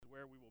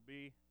will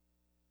be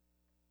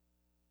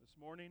this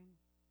morning.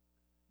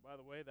 By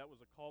the way, that was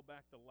a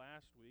callback to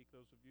last week.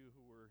 Those of you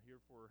who were here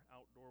for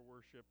outdoor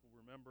worship will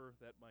remember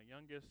that my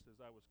youngest, as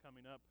I was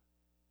coming up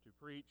to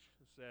preach,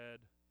 said,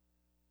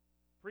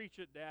 "Preach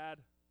it,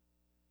 Dad."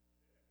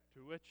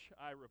 To which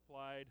I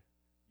replied,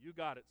 "You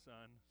got it,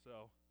 son."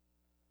 So,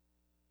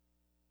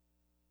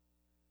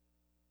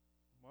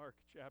 Mark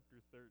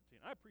chapter 13.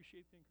 I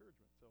appreciate the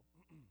encouragement. So,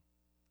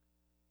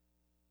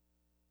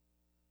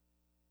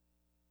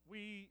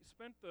 we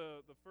spent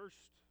the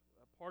first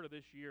part of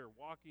this year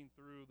walking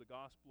through the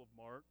Gospel of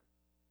Mark.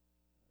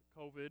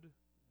 COVID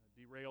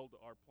derailed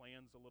our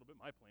plans a little bit,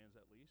 my plans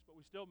at least, but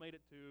we still made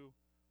it to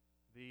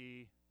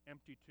the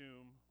empty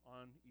tomb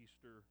on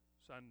Easter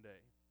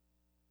Sunday.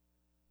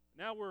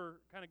 Now we're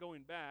kind of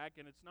going back,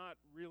 and it's not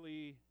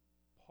really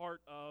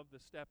part of the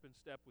Step in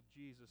Step with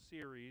Jesus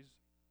series.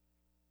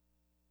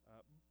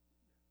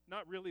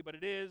 Not really, but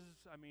it is.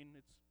 I mean,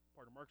 it's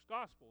part of Mark's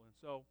Gospel. And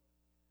so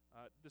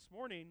this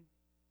morning,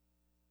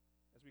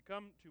 as we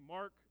come to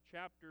Mark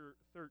chapter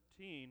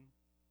 13,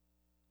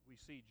 we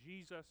see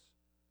Jesus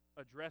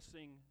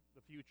addressing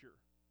the future.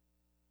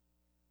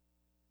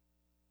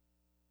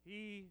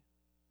 He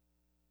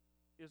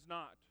is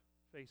not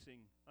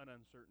facing an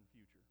uncertain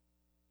future.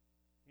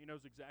 He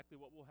knows exactly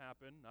what will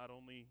happen, not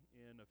only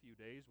in a few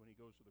days when he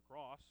goes to the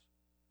cross,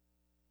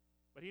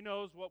 but he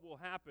knows what will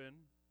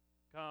happen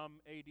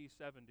come AD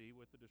 70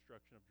 with the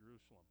destruction of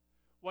Jerusalem.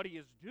 What he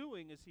is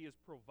doing is he is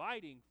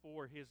providing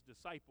for his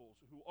disciples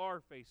who are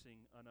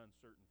facing an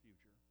uncertain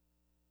future.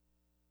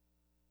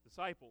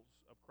 Disciples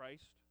of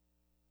Christ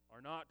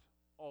are not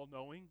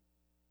all-knowing.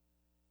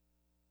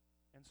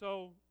 And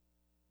so,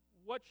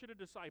 what should a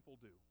disciple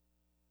do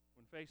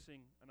when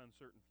facing an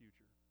uncertain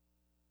future?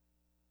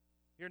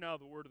 Hear now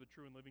the word of the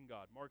true and living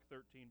God. Mark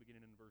 13,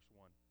 beginning in verse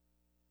 1.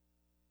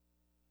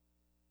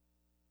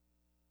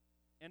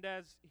 And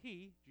as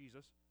he,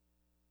 Jesus,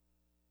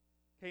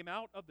 came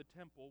out of the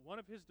temple, one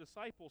of his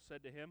disciples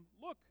said to him,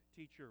 "Look,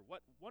 teacher,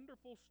 what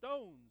wonderful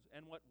stones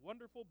and what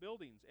wonderful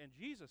buildings." And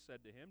Jesus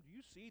said to him, "Do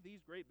you see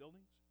these great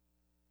buildings?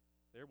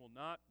 There will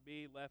not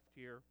be left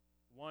here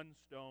one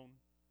stone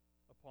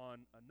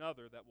upon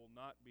another that will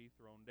not be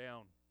thrown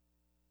down."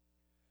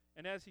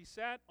 And as he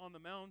sat on the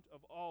Mount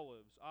of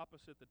Olives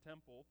opposite the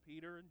temple,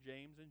 Peter and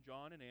James and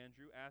John and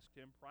Andrew asked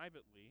him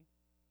privately,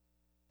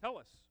 "Tell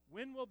us,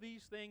 when will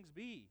these things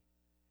be?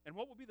 And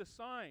what will be the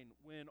sign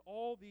when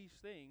all these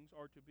things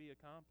are to be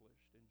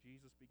accomplished?" And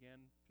Jesus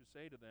began to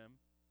say to them,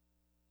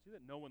 "See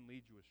that no one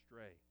leads you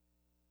astray.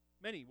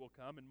 Many will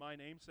come in my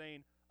name,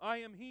 saying, 'I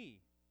am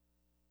he,'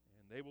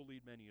 and they will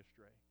lead many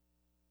astray.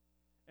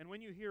 And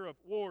when you hear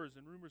of wars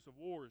and rumors of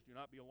wars, do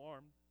not be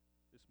alarmed.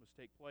 This must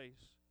take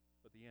place,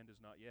 but the end is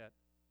not yet.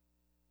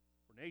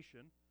 For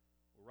nation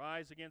will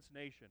rise against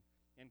nation,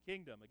 and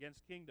kingdom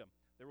against kingdom.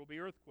 There will be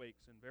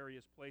earthquakes in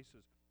various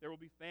places. There will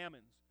be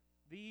famines.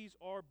 These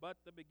are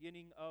but the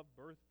beginning of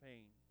birth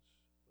pains.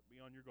 But be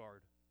on your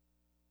guard,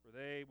 for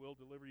they will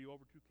deliver you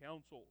over to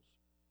councils,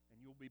 and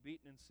you will be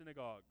beaten in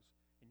synagogues,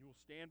 and you will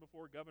stand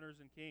before governors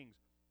and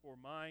kings for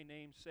my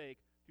name's sake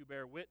to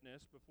bear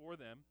witness before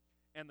them.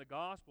 And the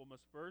gospel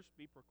must first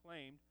be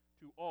proclaimed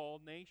to all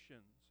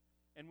nations.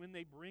 And when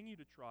they bring you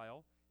to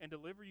trial and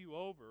deliver you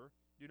over,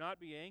 do not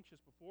be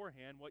anxious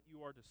beforehand what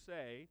you are to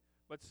say,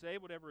 but say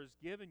whatever is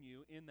given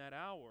you in that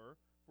hour,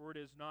 for it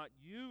is not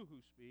you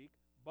who speak,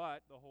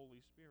 but the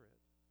Holy Spirit.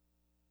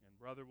 And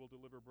brother will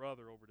deliver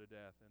brother over to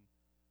death, and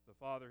the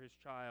father his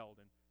child,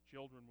 and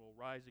children will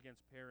rise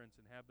against parents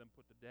and have them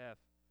put to death.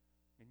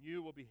 And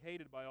you will be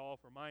hated by all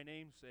for my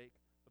name's sake,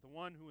 but the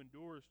one who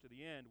endures to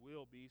the end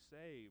will be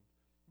saved.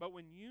 But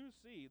when you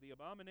see the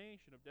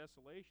abomination of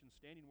desolation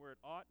standing where it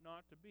ought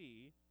not to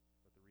be,"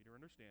 let the reader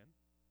understand,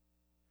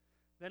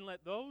 "then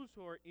let those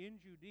who are in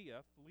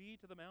Judea flee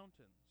to the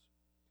mountains.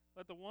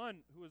 Let the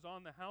one who is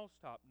on the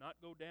housetop not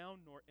go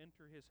down nor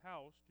enter his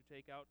house to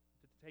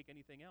take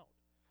anything out.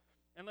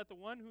 And let the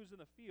one who is in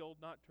the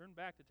field not turn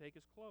back to take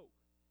his cloak.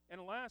 And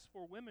alas,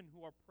 for women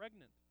who are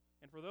pregnant,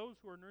 and for those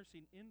who are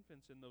nursing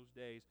infants in those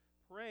days,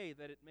 pray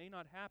that it may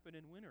not happen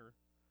in winter.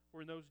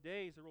 For in those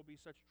days there will be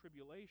such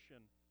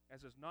tribulation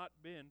as has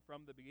not been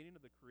from the beginning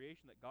of the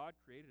creation that God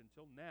created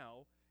until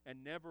now,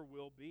 and never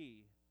will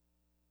be.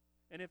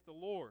 And if the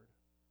Lord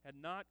had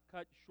not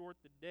cut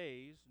short the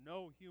days,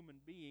 no human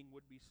being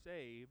would be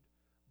saved,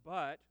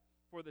 but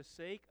for the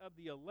sake of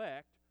the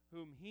elect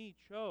whom he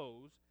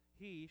chose,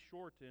 he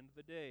shortened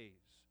the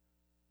days.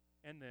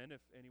 And then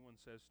if anyone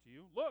says to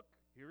you, 'Look,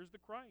 here is the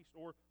Christ,'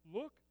 or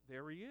 'Look,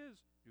 there he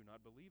is,' do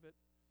not believe it.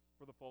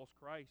 For the false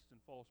Christs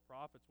and false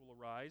prophets will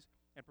arise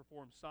and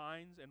perform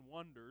signs and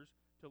wonders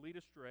to lead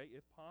astray,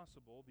 if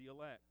possible, the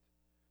elect.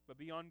 But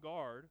be on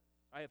guard.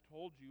 I have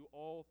told you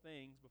all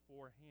things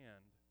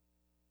beforehand.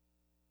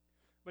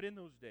 But in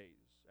those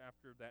days,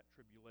 after that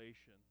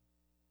tribulation,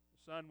 the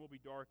sun will be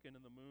darkened,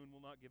 and the moon will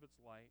not give its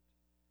light,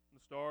 and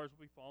the stars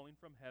will be falling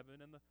from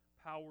heaven, and the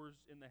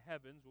powers in the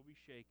heavens will be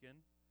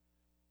shaken.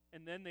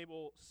 And then they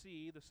will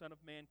see the Son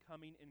of Man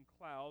coming in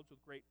clouds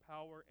with great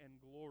power and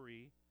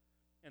glory.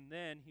 And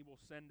then he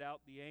will send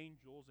out the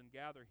angels and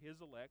gather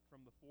his elect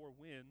from the four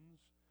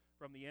winds,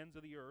 from the ends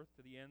of the earth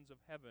to the ends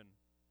of heaven.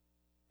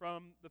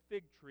 From the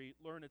fig tree,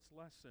 learn its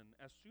lesson.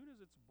 As soon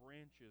as its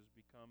branch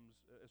becomes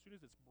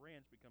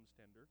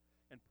tender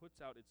and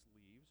puts out its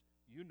leaves,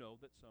 you know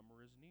that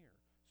summer is near.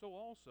 So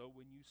also,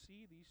 when you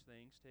see these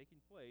things taking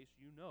place,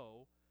 you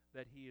know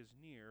that he is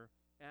near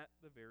at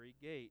the very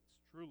gates.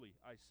 Truly,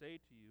 I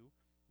say to you,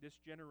 this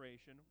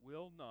generation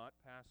will not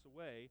pass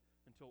away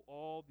until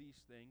all these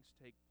things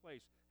take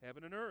place.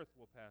 Heaven and earth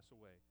will pass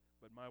away,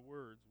 but my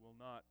words will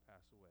not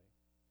pass away.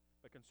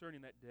 But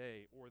concerning that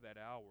day or that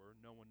hour,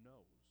 no one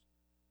knows,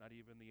 not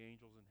even the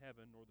angels in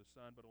heaven, nor the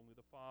Son, but only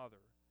the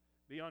Father.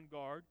 Be on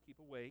guard,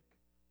 keep awake,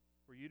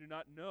 for you do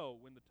not know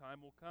when the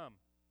time will come.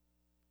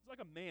 It's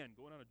like a man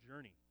going on a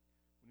journey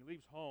when he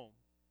leaves home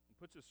and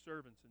puts his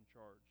servants in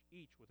charge,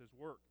 each with his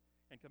work,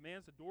 and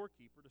commands the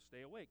doorkeeper to stay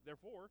awake.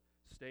 Therefore,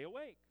 stay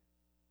awake.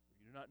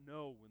 You do not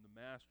know when the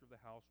master of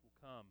the house will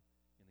come,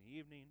 in the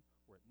evening,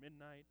 or at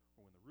midnight,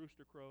 or when the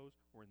rooster crows,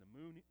 or in the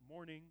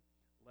morning,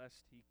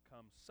 lest he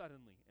come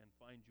suddenly and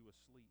find you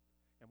asleep.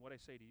 And what I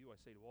say to you, I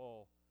say to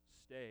all,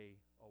 stay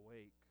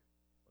awake.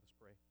 Let us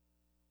pray.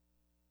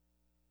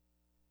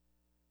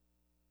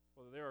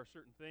 Father, there are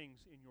certain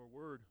things in your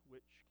word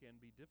which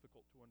can be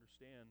difficult to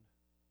understand.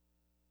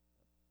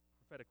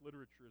 Prophetic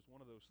literature is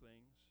one of those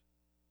things.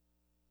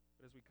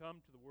 But as we come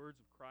to the words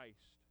of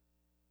Christ,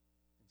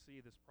 see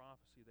this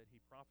prophecy that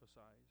he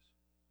prophesies,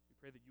 we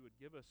pray that you would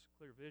give us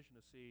clear vision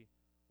to see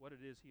what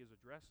it is he is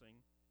addressing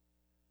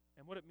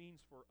and what it means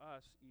for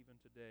us even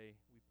today.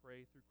 We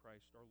pray through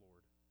Christ our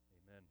Lord.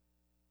 Amen.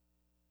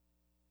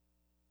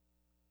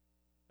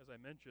 As I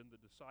mentioned,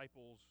 the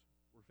disciples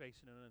were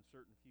facing an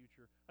uncertain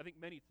future. I think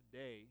many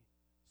today,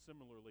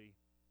 similarly,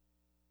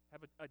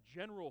 have a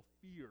general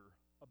fear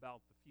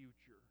about the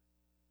future.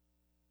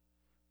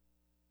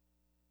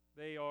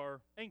 They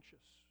are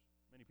anxious.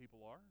 Many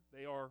people are.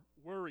 They are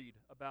worried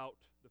about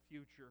the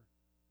future.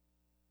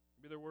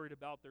 Maybe they're worried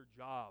about their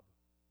job.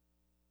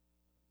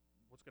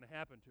 What's going to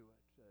happen to it?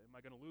 Am I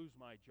going to lose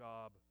my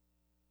job?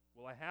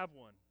 Will I have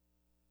one?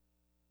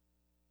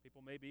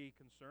 People may be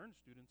concerned,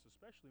 students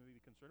especially, may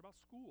be concerned about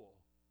school.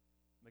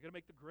 Am I going to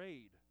make the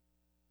grade?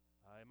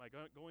 Am I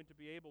going to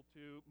be able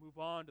to move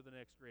on to the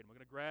next grade? Am I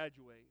going to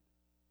graduate?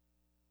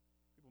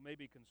 People may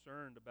be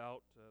concerned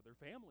about their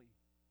family,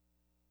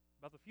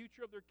 about the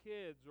future of their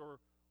kids, or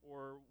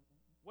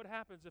what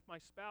happens if my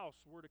spouse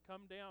were to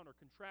come down or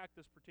contract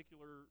this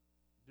particular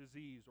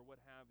disease or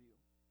what have you?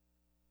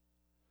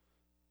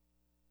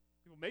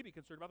 People may be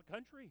concerned about the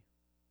country.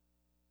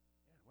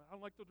 Yeah, well, I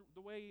don't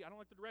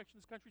like the direction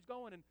this country's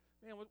going, and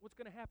man, what's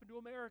going to happen to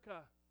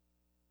America?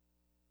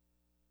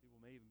 People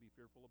may even be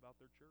fearful about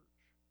their church.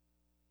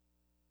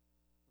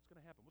 What's going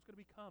to happen? What's going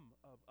to become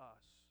of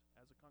us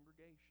as a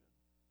congregation?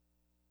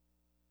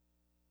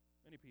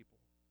 Many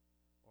people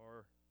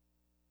are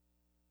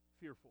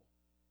fearful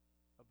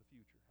of the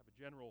future, have a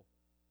general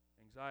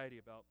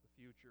anxiety about the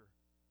future.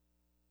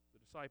 The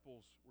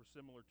disciples were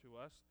similar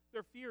to us.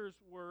 Their fears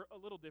were a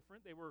little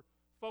different. They were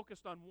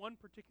focused on one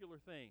particular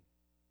thing.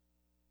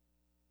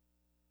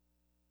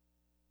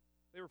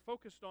 They were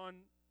focused on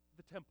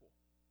the temple,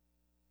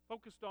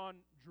 focused on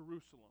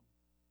Jerusalem.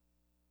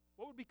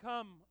 What would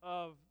become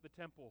of the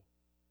temple?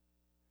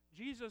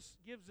 Jesus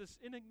gives this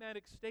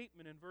enigmatic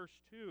statement in verse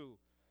 2.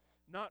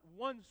 Not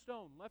one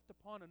stone left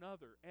upon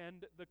another.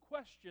 And the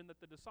question that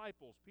the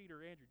disciples, Peter,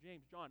 Andrew,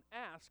 James, John,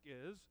 ask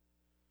is,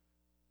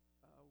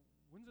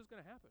 when's this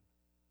going to happen?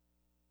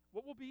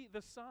 What will be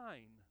the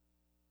sign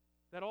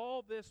that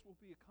all this will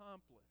be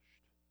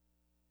accomplished?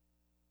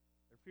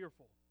 They're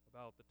fearful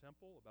about the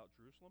temple, about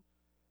Jerusalem.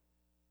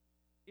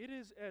 It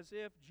is as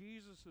if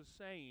Jesus is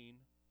saying,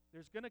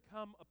 there's going to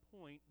come a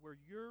point where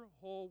your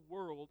whole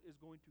world is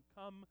going to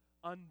come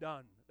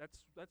undone. That's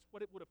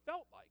what it would have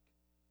felt like.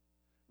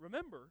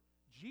 Remember,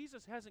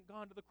 Jesus hasn't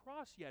gone to the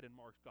cross yet in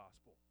Mark's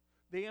gospel.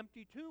 The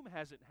empty tomb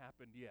hasn't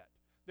happened yet.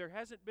 There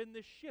hasn't been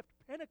this shift.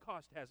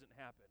 Pentecost hasn't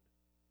happened.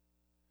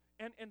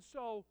 And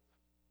so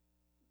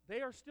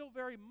they are still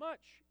very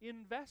much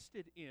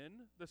invested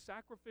in the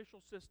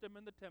sacrificial system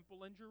and the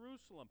temple in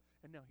Jerusalem.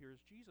 And now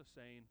here's Jesus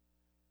saying,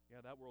 yeah,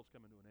 that world's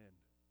coming to an end.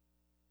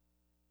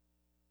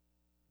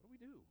 What do we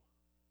do?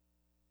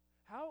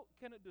 How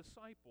can a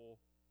disciple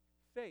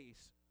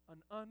face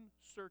an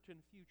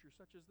uncertain future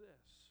such as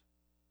this?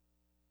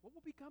 What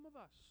will become of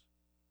us?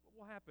 What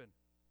will happen?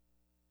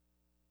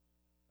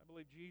 I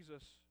believe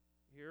Jesus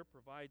here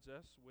provides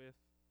us with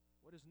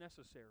what is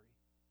necessary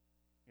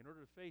in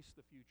order to face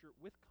the future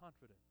with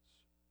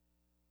confidence.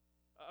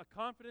 A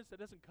confidence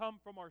that doesn't come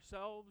from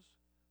ourselves,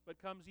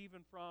 but comes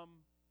even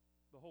from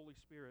the Holy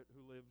Spirit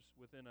who lives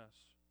within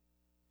us.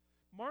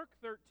 Mark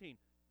 13.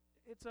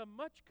 It's a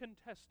much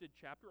contested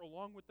chapter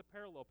along with the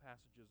parallel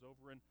passages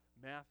over in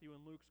Matthew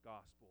and Luke's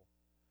gospel.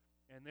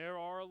 And there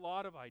are a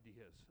lot of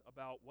ideas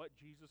about what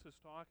Jesus is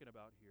talking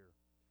about here.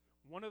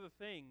 One of the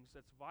things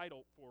that's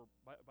vital for,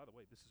 by the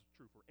way, this is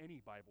true for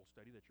any Bible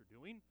study that you're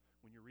doing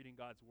when you're reading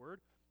God's Word.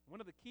 One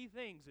of the key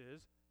things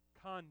is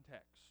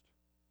context.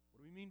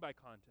 What do we mean by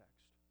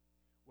context?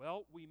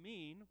 Well, we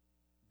mean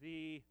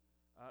the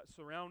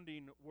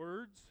surrounding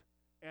words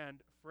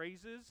and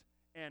phrases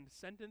and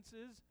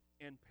sentences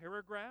and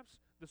paragraphs,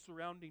 the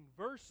surrounding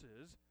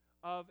verses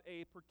of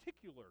a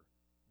particular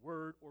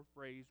word or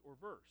phrase or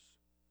verse.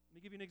 Let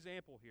me give you an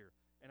example here,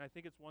 and I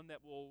think it's one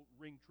that will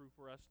ring true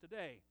for us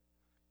today.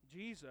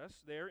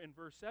 Jesus, there in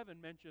verse 7,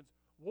 mentions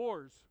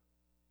wars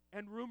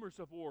and rumors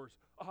of wars.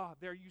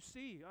 There you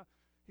see,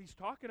 he's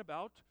talking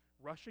about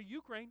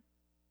Russia-Ukraine,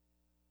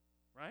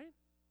 right?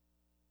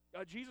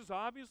 Jesus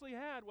obviously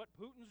had what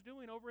Putin's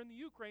doing over in the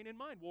Ukraine in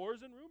mind, wars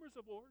and rumors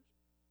of wars.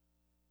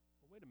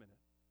 Well, wait a minute.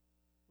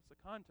 What's the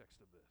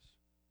context of this?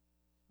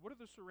 What are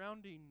the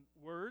surrounding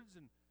words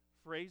and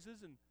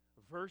phrases and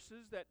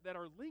verses that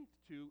are linked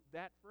to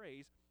that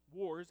phrase,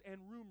 wars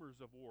and rumors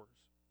of wars?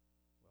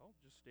 Well,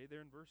 just stay there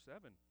in verse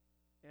 7.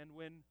 And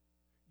when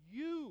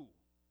you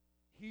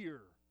hear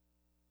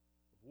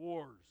of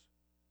wars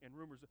and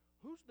rumors,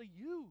 who's the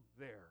you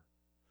there?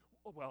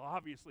 Well,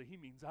 obviously he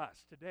means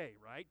us today,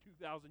 right?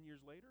 2,000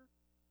 years later?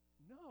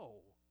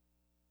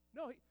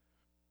 No.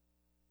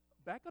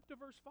 Back up to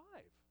verse 5.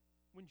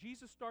 When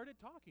Jesus started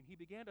talking, he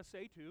began to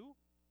say to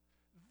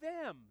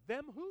them.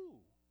 Them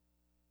who?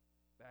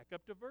 Back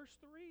up to verse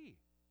 3.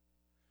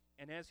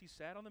 And as he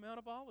sat on the Mount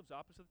of Olives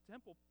opposite the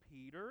temple,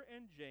 Peter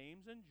and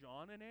James and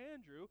John and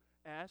Andrew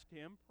asked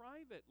him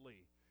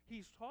privately.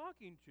 He's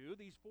talking to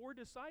these 4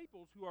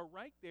 disciples who are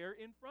right there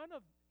in front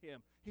of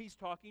him. He's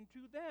talking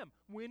to them.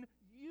 When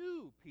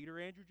you, Peter,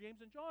 Andrew,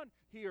 James, and John,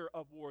 hear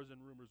of wars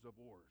and rumors of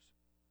wars.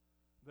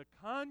 The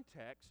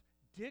context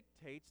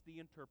dictates the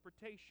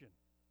interpretation.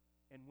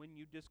 And when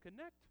you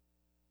disconnect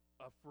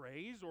a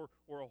phrase or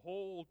a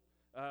whole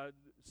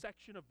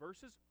section of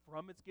verses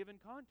from its given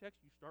context,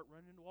 you start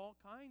running into all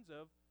kinds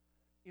of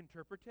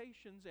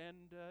interpretations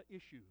and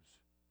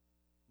issues.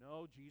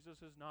 No,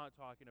 Jesus is not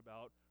talking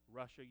about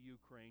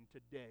Russia-Ukraine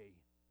today.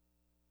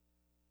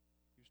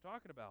 He was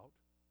talking about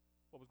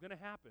what was going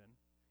to happen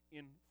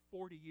in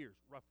 40 years,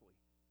 roughly.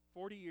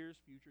 40 years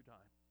future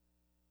time.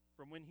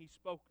 From when he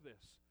spoke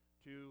this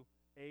to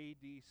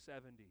AD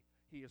 70.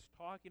 He is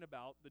talking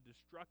about the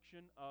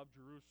destruction of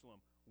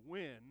Jerusalem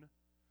when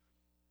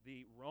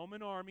the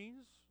Roman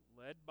armies,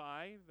 led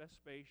by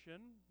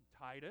Vespasian,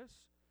 Titus,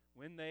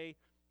 when they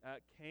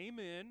came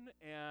in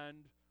and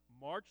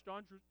marched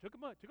on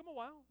Jerusalem. Took them a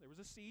while. There was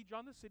a siege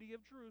on the city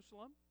of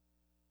Jerusalem.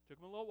 Took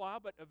them a little while,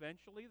 but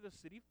eventually the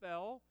city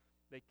fell.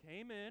 They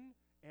came in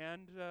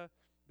and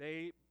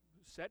they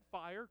set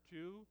fire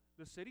to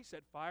the city,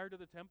 set fire to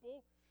the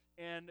temple,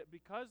 and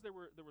because there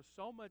was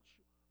so much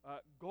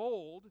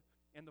gold,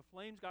 and the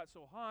flames got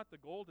so hot, the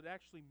gold had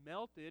actually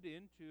melted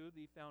into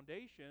the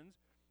foundations,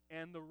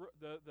 and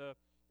the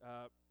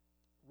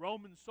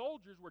Roman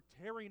soldiers were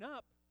tearing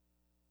up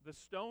the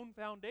stone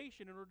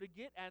foundation in order to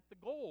get at the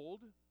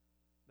gold.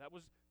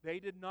 They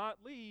did not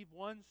leave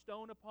one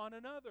stone upon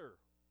another.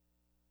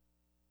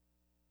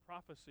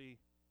 Prophecy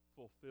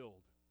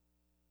fulfilled.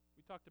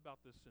 We talked about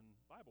this in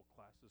Bible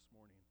class this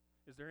morning.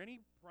 Is there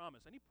any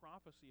promise, any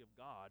prophecy of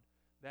God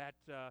that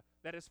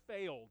has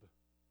failed?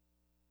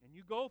 And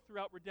you go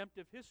throughout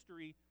redemptive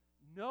history,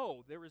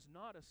 no, there is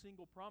not a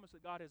single promise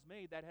that God has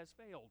made that has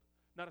failed.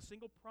 Not a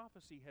single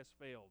prophecy has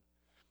failed.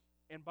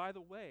 And by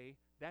the way,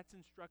 that's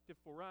instructive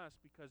for us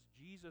because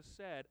Jesus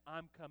said,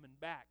 I'm coming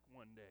back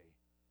one day.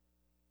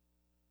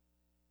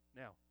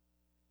 Now,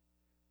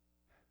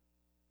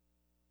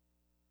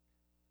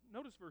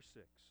 notice verse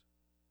 6.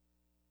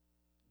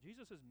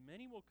 Jesus says,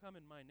 many will come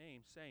in my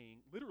name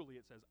saying, literally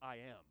it says, I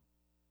am.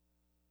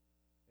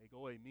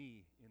 Ego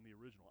me in the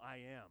original, I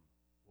am.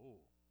 Oh,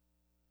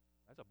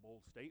 that's a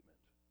bold statement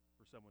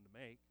for someone to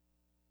make.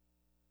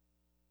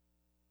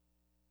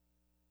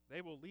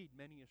 They will lead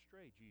many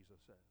astray, Jesus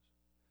says.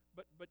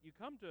 But you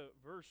come to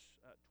verse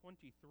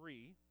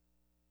 23,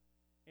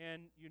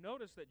 and you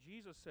notice that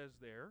Jesus says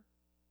there,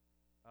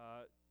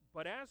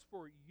 but as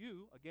for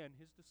you, again,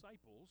 his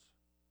disciples,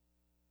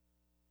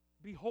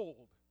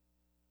 behold,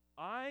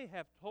 I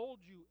have told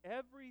you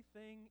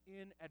everything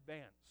in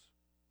advance.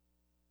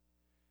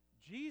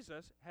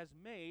 Jesus has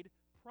made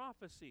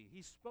prophecy.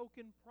 He's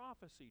spoken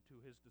prophecy to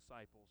his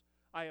disciples.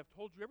 I have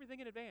told you everything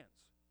in advance.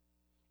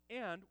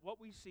 And what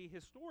we see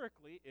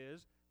historically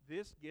is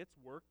this gets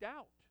worked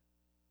out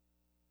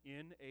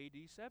in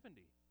AD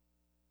 70.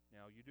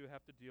 Now, you do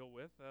have to deal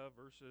with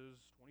verses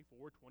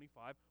 24,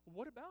 25.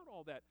 What about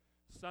all that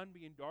sun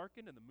being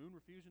darkened and the moon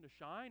refusing to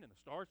shine and the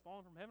stars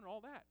falling from heaven and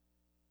all that?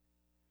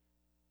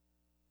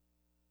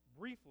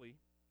 Briefly,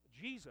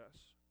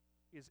 Jesus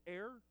is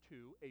heir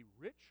to a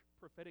rich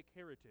prophetic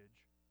heritage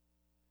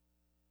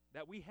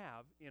that we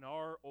have in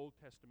our Old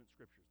Testament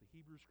scriptures, the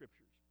Hebrew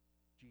scriptures.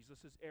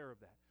 Jesus is heir of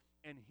that.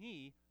 And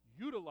he,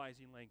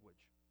 utilizing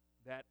language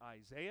that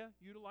Isaiah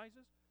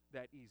utilizes,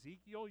 that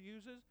Ezekiel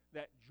uses,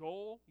 that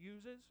Joel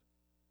uses,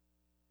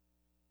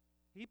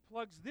 he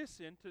plugs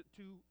this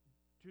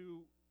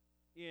into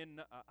in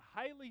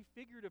highly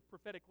figurative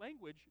prophetic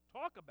language,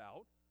 talk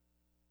about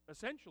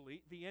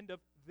essentially the end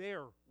of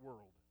their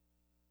world.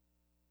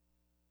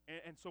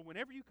 And so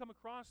whenever you come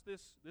across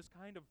this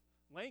kind of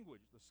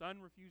language, the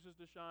sun refuses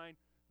to shine,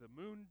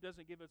 the moon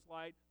doesn't give its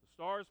light, the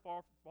stars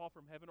fall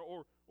from heaven,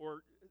 or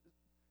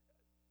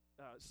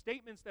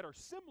statements that are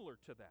similar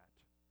to that.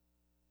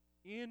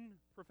 In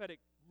prophetic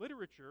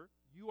literature,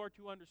 you are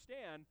to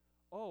understand,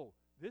 oh,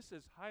 this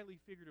is highly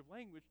figurative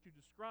language to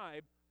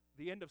describe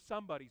the end of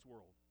somebody's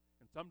world.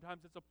 And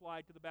sometimes it's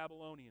applied to the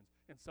Babylonians,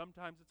 and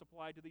sometimes it's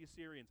applied to the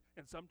Assyrians,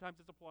 and sometimes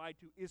it's applied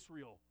to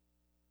Israel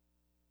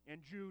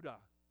and Judah.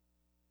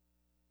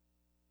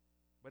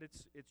 But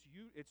it's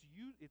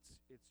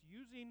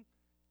using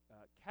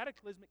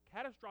cataclysmic,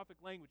 catastrophic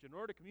language in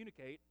order to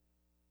communicate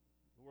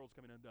the world's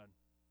coming undone.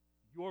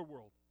 Your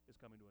world is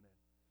coming to an end.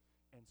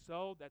 And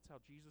so that's how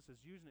Jesus is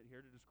using it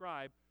here to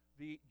describe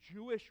the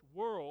Jewish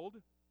world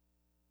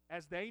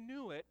as they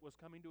knew it was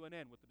coming to an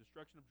end with the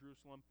destruction of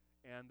Jerusalem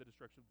and the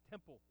destruction of the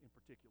temple in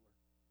particular.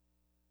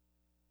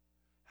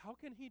 How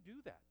can he do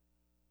that?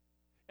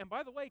 And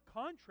by the way,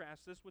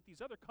 contrast this with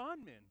these other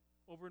con men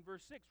over in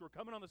verse 6 who are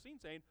coming on the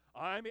scene saying,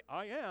 I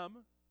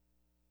am.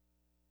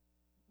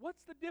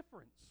 What's the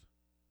difference?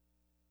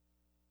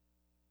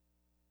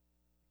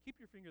 Keep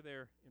your finger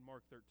there in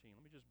Mark 13.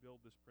 Let me just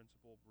build this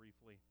principle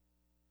briefly.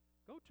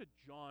 Go to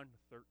John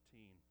 13.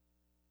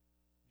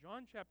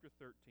 John chapter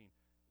 13.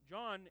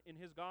 John, in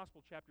his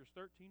gospel, chapters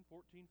 13,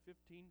 14,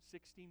 15,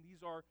 16,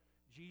 these are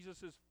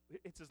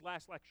it's his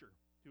last lecture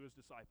to his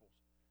disciples.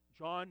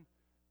 John,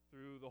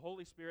 through the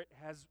Holy Spirit,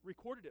 has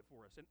recorded it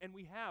for us. And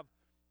we have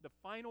the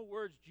final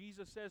words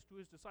Jesus says to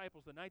his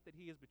disciples the night that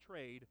he is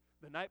betrayed,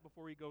 the night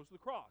before he goes to the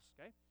cross,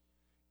 okay?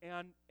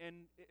 And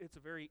it's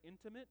a very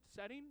intimate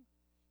setting,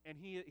 and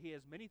he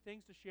has many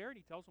things to share, and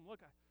he tells them, look,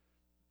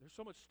 there's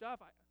so much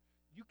stuff,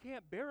 you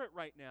can't bear it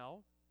right now.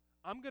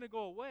 I'm going to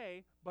go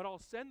away, but I'll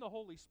send the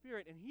Holy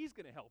Spirit, and he's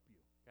going to help you,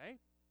 okay?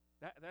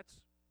 That's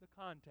the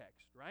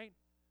context, right?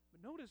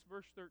 But notice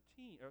verse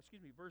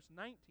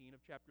 19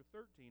 of chapter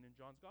 13 in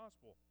John's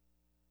Gospel.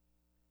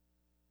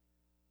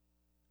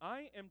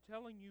 I am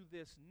telling you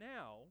this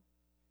now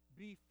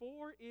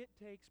before it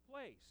takes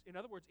place. In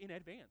other words, in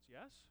advance,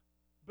 yes?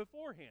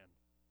 Beforehand.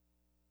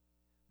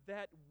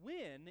 That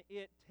when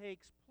it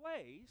takes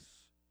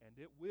place, and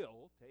it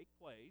will take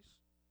place,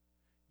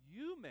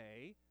 you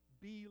may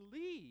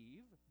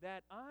believe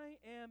that I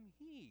am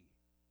he.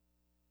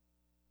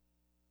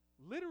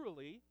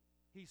 Literally,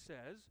 he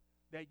says,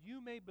 that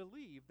you may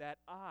believe that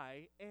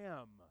I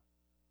am.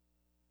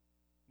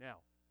 Now,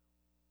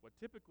 what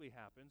typically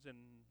happens, and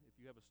if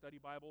you have a study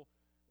Bible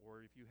or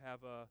if you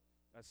have a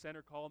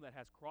center column that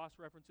has cross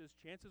references,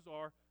 chances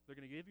are they're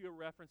going to give you a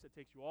reference that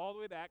takes you all the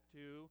way back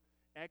to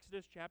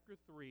Exodus chapter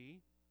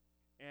 3,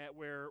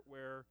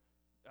 where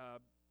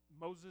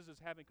Moses is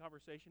having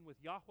conversation with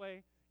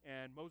Yahweh,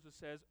 and Moses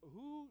says,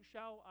 who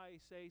shall I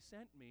say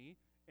sent me?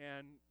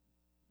 And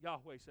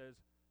Yahweh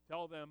says,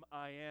 tell them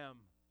I am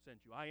sent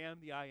you. I am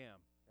the I am.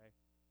 Okay?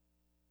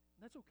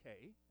 And that's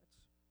okay.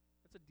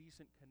 That's a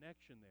decent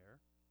connection there.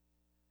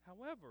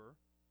 However,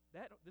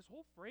 this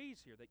whole phrase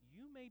here, that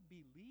you may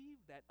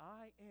believe that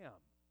I am,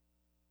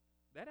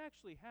 that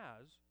actually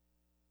has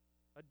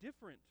a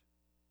different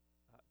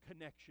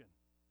connection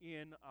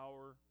in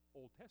our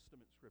Old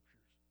Testament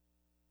scriptures.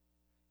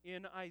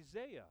 In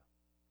Isaiah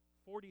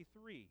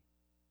 43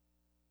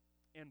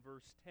 and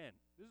verse 10.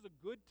 This is a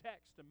good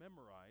text to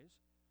memorize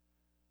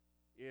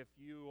if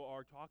you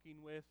are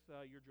talking with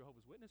your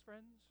Jehovah's Witness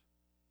friends,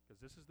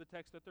 because this is the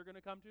text that they're going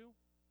to come to.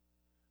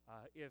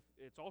 If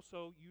it's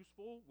also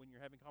useful when you're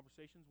having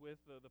conversations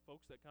with the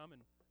folks that come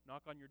and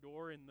knock on your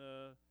door in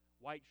the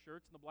white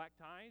shirts and the black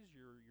ties,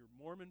 your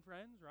Mormon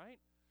friends, right?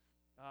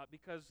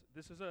 Because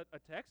this is a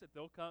text that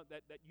they'll come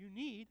that you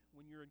need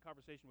when you're in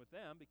conversation with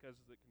them, because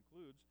it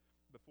concludes,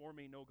 before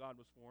me no God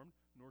was formed,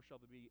 nor shall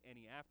there be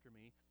any after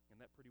me, and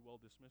that pretty well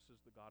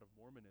dismisses the God of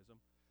Mormonism.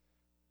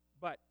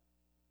 But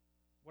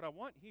what I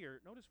want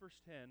here, notice verse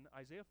 10,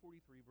 Isaiah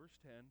 43, verse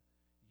 10,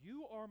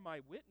 you are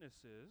my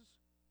witnesses,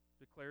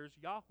 declares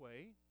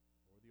Yahweh,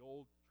 or the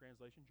old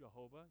translation,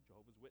 Jehovah's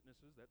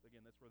Witnesses.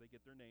 That's where they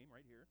get their name,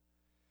 right here.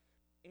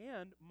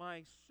 And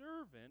my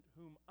servant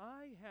whom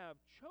I have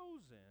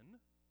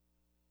chosen,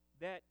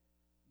 that,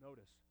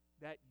 notice,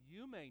 that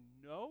you may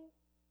know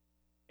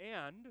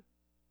and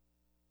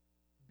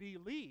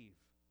believe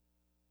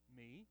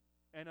me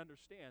and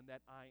understand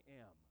that I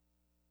am.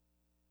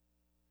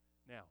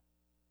 Now,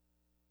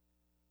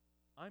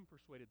 I'm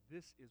persuaded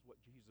this is what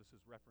Jesus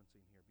is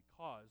referencing here,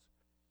 because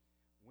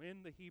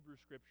when the Hebrew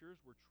Scriptures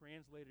were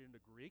translated into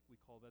Greek, we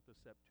call that the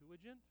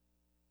Septuagint.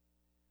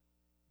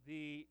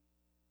 The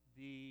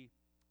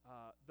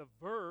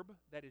verb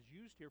that is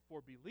used here for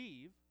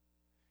believe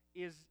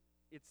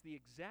it's the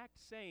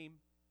exact same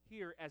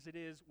here as it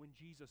is when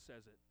Jesus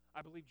says it.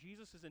 I believe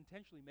Jesus is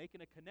intentionally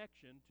making a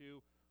connection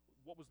to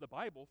what was the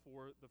Bible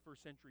for the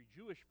first century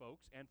Jewish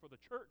folks, and for the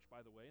church,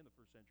 by the way, in the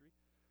first century,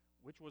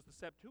 which was the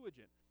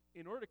Septuagint,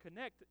 in order to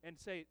connect and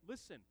say,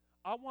 listen,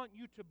 I want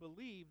you to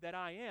believe that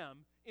I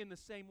am in the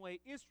same way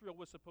Israel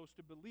was supposed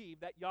to believe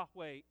that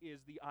Yahweh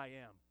is the I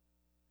am.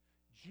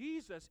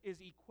 Jesus is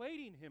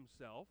equating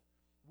himself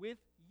with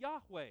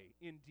Yahweh.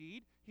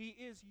 Indeed, he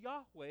is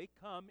Yahweh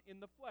come in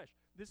the flesh.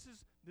 This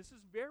is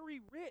very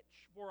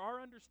rich for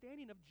our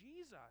understanding of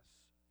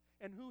Jesus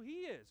and who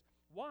he is.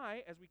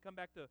 Why, as we come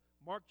back to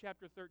Mark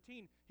chapter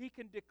 13, he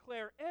can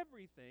declare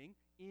everything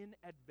in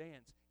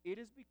advance. It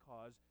is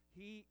because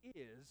he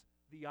is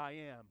the I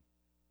am.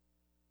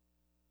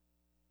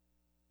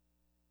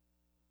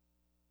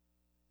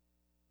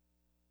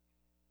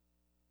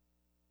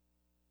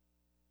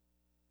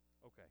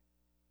 Okay.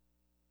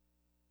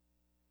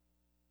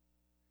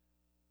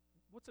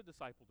 What's a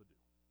disciple to do?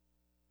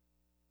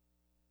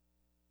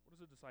 What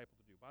is a disciple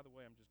to do? By the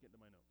way, I'm just getting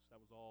to my notes. That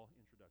was all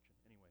introduction.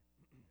 Anyway.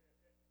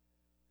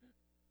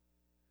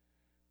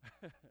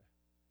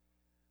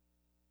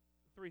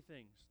 Three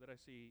things that I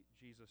see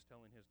Jesus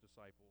telling his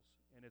disciples,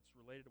 and it's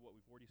related to what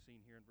we've already seen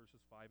here in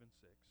verses 5 and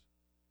 6.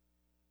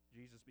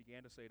 Jesus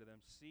began to say to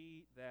them,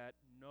 "See that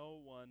no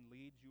one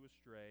leads you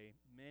astray.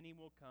 Many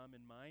will come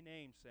in my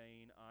name,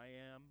 saying, I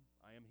am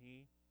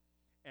he,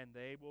 and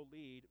they will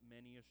lead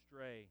many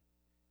astray."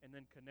 And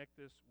then connect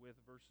this with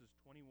verses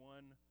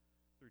 21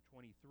 through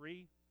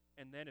 23.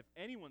 And then if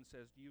anyone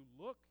says to you,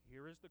 "Look,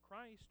 here is the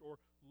Christ," or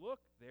 "Look,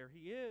 there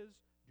he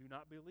is," do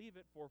not believe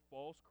it, for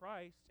false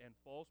Christs and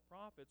false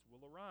prophets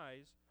will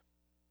arise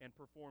and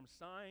perform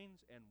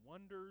signs and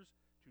wonders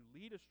to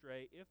lead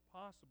astray, if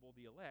possible,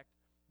 the elect.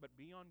 But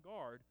be on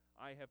guard.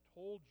 I have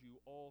told you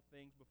all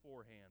things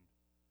beforehand.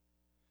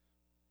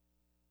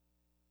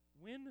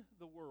 When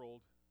the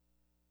world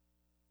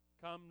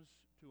comes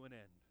to an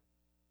end,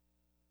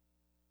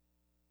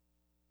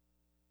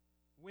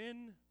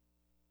 when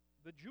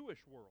the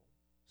Jewish world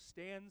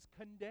stands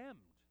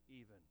condemned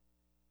even,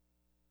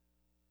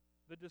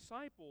 the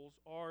disciples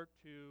are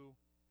to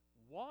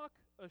walk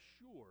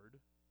assured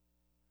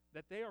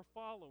that they are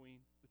following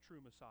the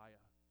true Messiah.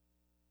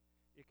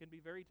 It can be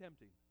very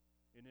tempting.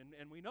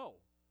 And we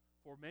know,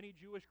 for many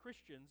Jewish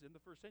Christians in the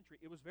first century,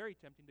 it was very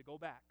tempting to go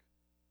back.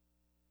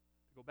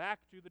 To go back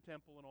to the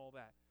temple and all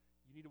that.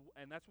 You need to,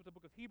 and that's what the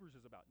book of Hebrews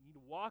is about. You need to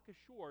walk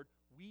assured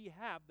we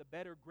have the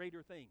better,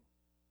 greater thing.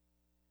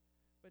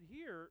 But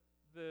here,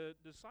 the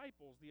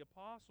disciples, the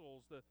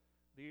apostles,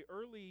 the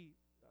early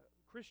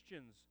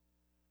Christians,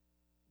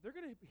 they're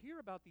going to hear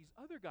about these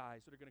other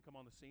guys that are going to come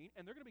on the scene,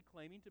 and they're going to be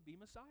claiming to be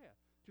Messiah,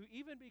 to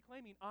even be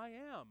claiming, "I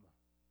am."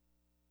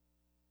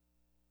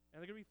 And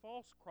they're going to be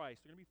false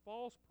Christs. They're going to be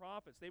false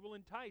prophets. They will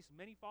entice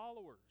many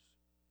followers.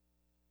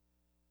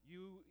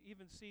 You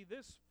even see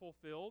this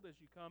fulfilled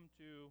as you come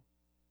to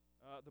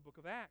the book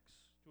of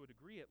Acts, to a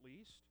degree at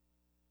least.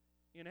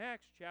 In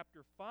Acts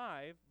chapter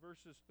 5,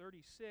 verses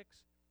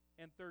 36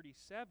 and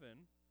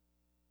 37,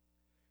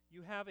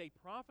 you have a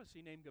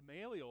prophecy named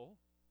Gamaliel,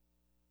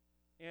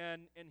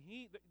 and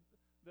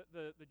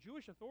the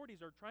Jewish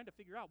authorities are trying to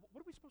figure out,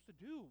 what are we supposed to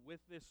do with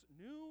this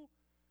new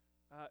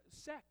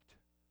sect,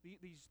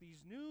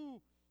 these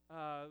new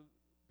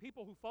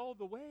people who follow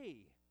the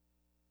way,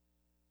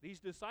 these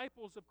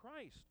disciples of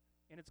Christ.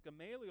 And it's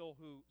Gamaliel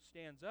who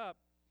stands up,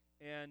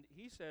 and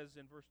he says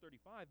in verse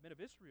 35, "Men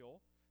of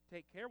Israel,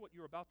 take care what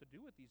you're about to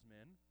do with these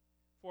men,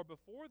 for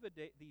before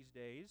these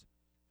days,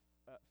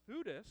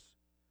 Theudas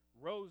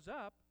rose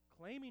up,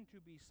 claiming to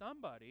be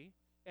somebody,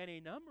 and a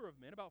number of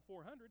men, about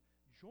 400,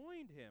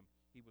 joined him.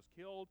 He was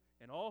killed,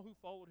 and all who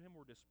followed him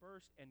were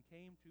dispersed and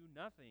came to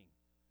nothing.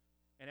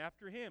 And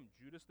after him,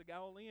 Judas the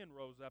Galilean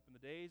rose up in the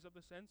days of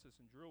the census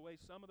and drew away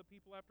some of the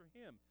people after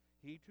him.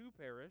 He too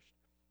perished,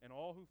 and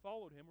all who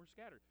followed him were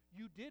scattered."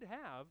 You did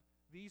have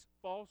these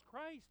false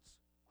Christs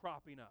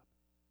cropping up.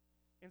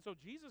 And so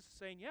Jesus is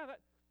saying, yeah,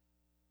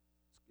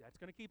 that's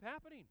going to keep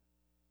happening.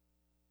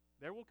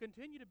 There will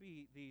continue to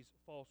be these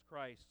false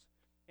Christs.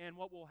 And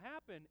what will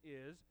happen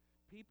is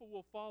people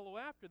will follow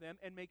after them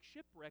and make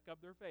shipwreck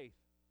of their faith.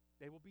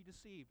 They will be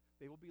deceived.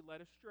 They will be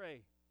led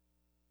astray.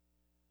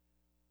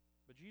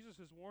 But Jesus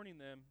is warning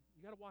them,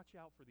 you got to watch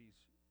out for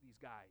these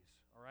guys,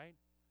 all right?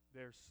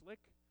 They're slick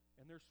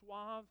and they're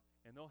suave,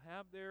 and they'll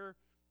have their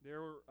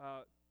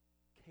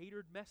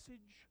catered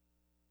message.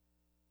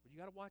 But you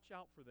got to watch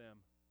out for them,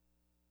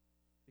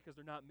 because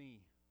they're not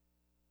me.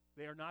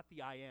 They are not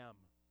the I am.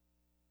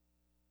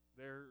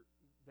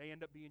 They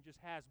end up being just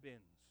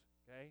has-beens,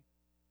 okay?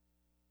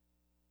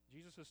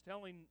 Jesus is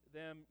telling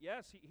them,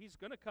 yes, he's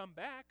going to come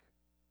back,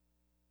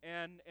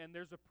 and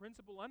there's a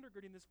principle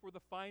undergirding this for the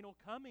final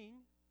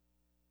coming,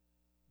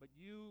 but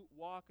you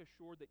walk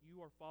assured that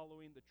you are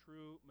following the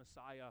true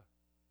Messiah.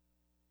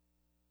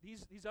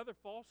 These other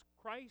false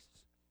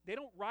Christs, they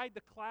don't ride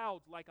the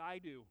clouds like I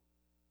do,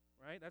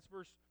 right? That's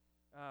verse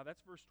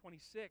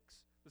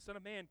 26. The Son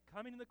of Man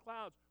coming in the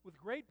clouds with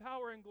great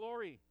power and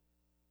glory.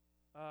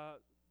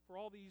 For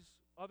all these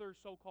other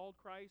so-called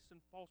Christs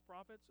and false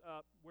prophets,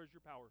 where's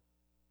your power?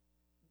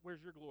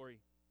 Where's your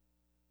glory?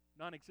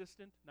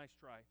 Non-existent? Nice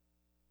try.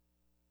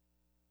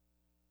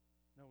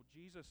 No,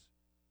 Jesus,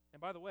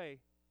 and by the way,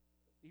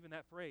 even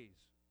that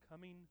phrase,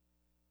 coming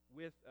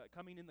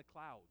in the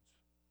clouds,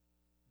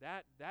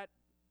 that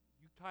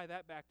you tie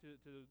that back to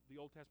the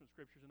Old Testament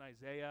scriptures in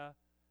Isaiah.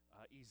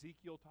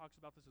 Ezekiel talks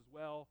about this as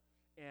well.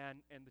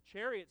 And the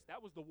chariots,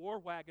 that was the war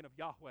wagon of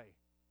Yahweh.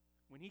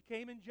 When he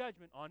came in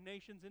judgment on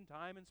nations in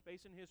time and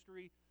space and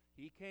history,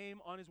 he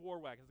came on his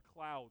war wagon, the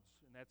clouds.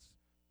 And that's,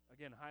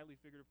 again, highly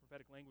figurative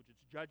prophetic language.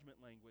 It's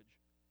judgment language.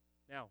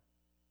 Now,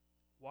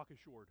 walk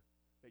assured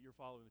that you're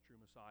following the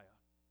true Messiah.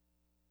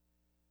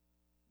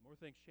 The more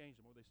things change,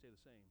 the more they stay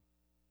the same.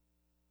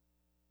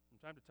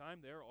 From time to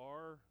time, there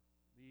are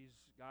these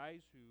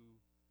guys who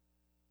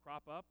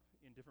crop up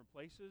in different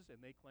places, and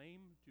they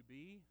claim to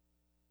be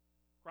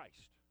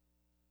Christ.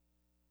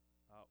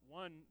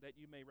 One that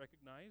you may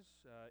recognize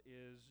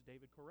is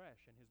David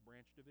Koresh and his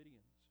Branch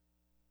Davidians.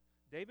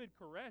 David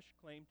Koresh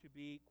claimed to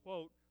be,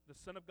 quote, the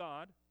Son of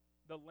God,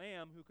 the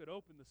Lamb who could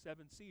open the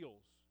 7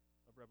 seals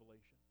of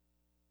Revelation.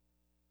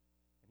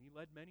 And he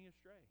led many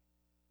astray.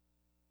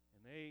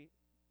 And they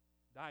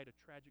died a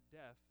tragic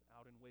death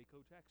out in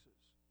Waco, Texas,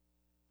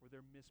 for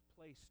their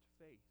misplaced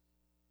faith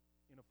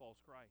in a false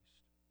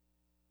Christ.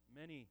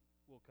 Many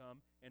will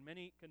come, and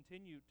many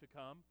continue to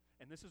come,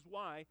 and this is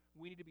why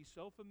we need to be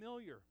so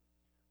familiar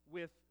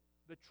with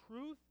the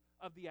truth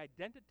of the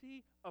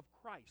identity of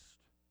Christ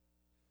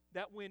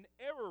that when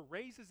error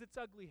raises its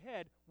ugly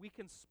head, we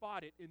can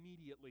spot it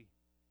immediately.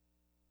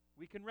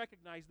 We can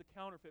recognize the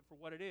counterfeit for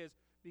what it is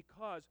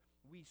because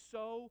we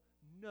so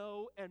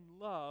know and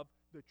love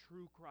the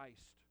true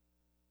Christ.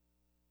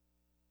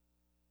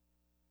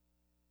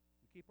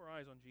 We keep our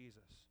eyes on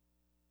Jesus.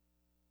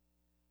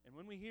 And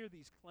when we hear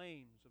these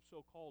claims of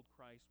so-called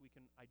Christ, we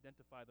can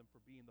identify them for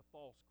being the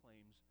false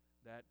claims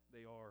that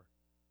they are.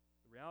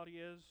 The reality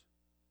is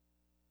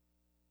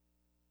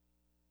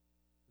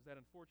that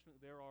unfortunately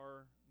there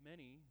are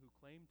many who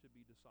claim to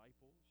be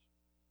disciples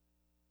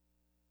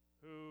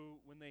who,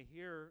 when they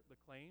hear the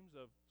claims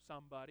of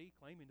somebody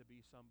claiming to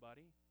be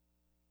somebody,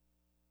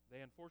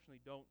 they unfortunately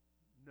don't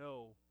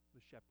know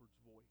the shepherd's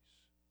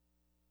voice.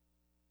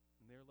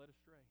 And they're led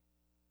astray.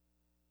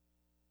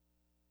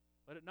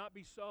 Let it not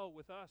be so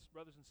with us,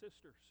 brothers and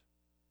sisters.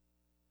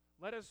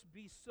 Let us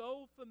be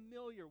so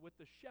familiar with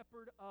the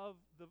shepherd of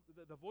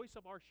the voice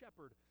of our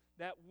shepherd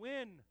that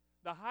when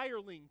the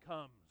hireling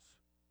comes,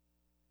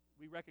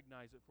 we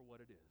recognize it for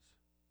what it is.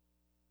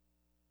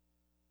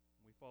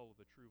 And we follow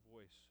the true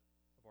voice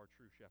of our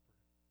true shepherd.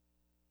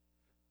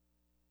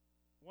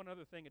 One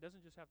other thing, it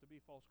doesn't just have to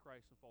be false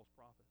Christs and false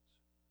prophets.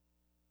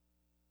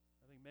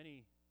 I think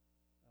many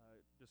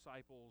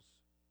disciples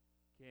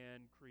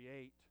can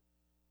create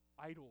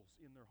idols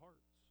in their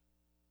hearts.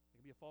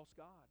 It can be a false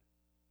god.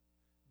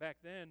 Back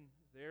then,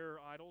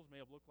 their idols may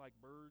have looked like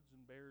birds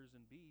and bears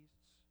and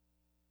beasts.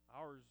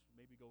 Ours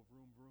maybe go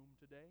vroom vroom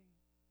today.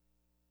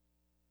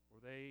 Or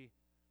they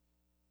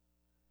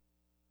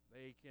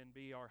can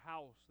be our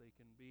house, they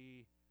can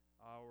be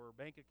our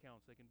bank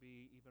accounts, they can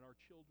be even our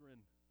children.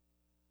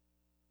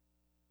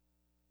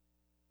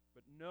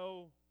 But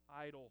no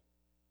idol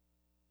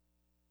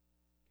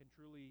can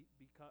truly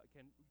become,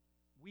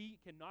 we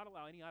cannot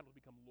allow any idol to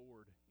become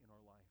Lord in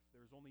our life.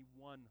 There is only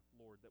one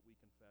Lord that we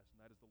confess,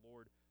 and that is the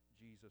Lord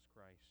Jesus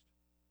Christ.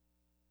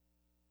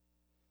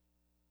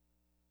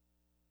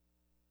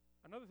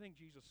 Another thing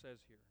Jesus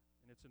says here,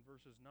 and it's in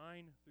verses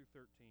 9 through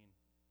 13.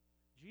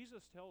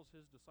 Jesus tells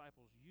his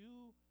disciples,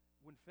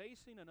 when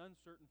facing an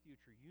uncertain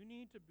future, you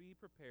need to be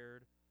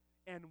prepared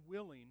and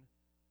willing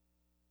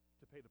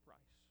to pay the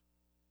price.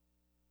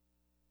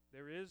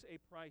 There is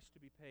a price to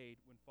be paid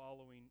when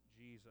following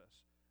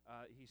Jesus.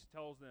 He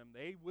tells them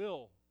they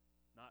will,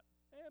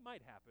 it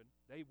might happen,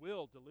 they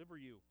will deliver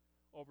you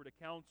over to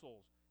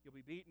councils. You'll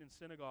be beaten in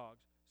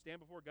synagogues. Stand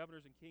before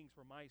governors and kings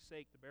for my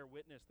sake to bear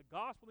witness. The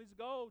gospel needs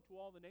to go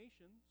to all the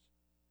nations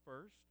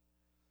first.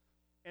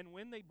 And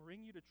when they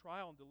bring you to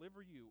trial and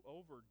deliver you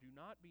over, do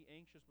not be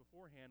anxious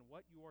beforehand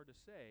what you are to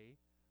say,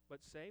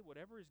 but say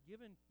whatever is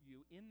given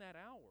you in that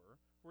hour,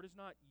 for it is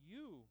not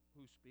you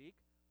who speak,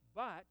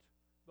 but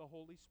the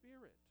Holy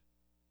Spirit.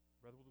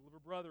 Brother will deliver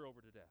brother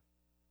over to death.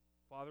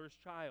 Father is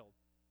child.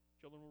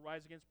 Children will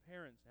rise against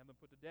parents and have them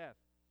put to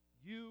death.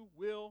 You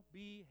will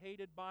be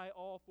hated by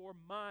all for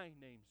my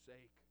name's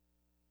sake.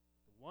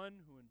 The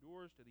one who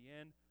endures to the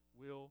end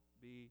will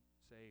be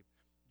saved.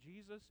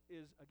 Jesus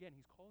is, again,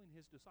 he's calling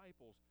his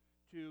disciples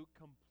to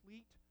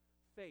complete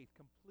faith,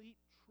 complete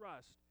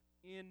trust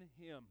in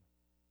him.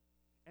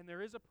 And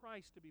there is a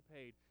price to be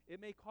paid. It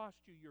may cost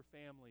you your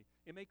family.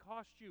 It may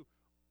cost you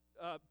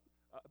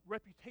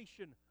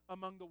reputation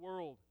among the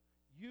world.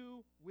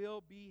 You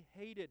will be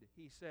hated,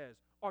 he says.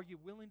 Are you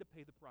willing to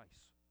pay the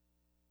price?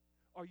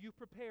 Are you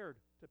prepared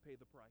to pay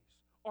the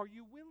price? Are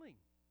you willing?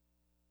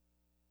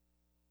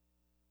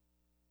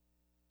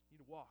 You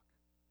need to walk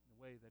in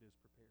a way that is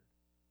prepared,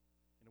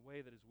 in a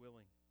way that is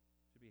willing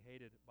to be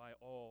hated by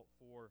all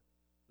for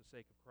the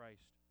sake of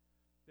Christ.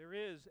 There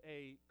is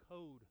a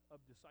code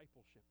of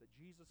discipleship that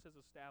Jesus has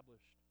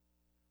established.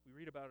 We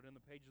read about it in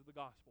the pages of the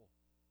gospel.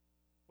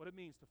 What it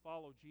means to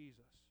follow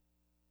Jesus.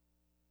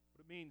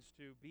 What it means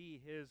to be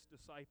his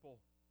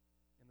disciple.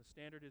 And the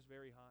standard is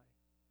very high.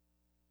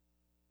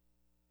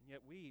 And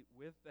yet we,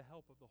 with the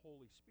help of the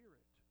Holy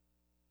Spirit,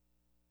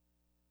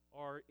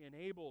 are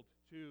enabled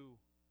to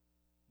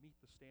meet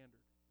the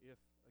standard if,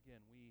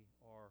 again, we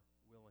are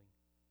willing.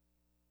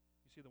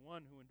 You You see, the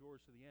one who endures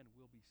to the end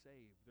will be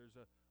saved. There's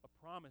a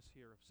promise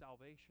here of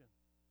salvation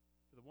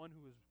to the one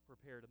who is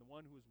prepared and the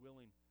one who is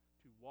willing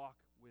to walk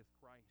with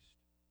Christ,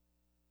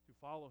 to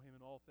follow him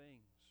in all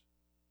things.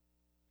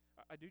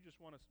 I do just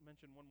want to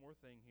mention one more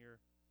thing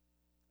here.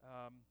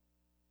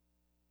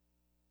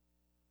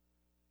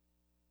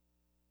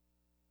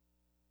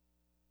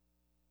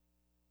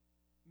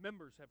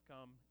 Members have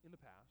come in the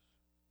past.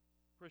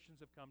 Christians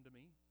have come to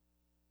me,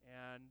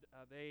 and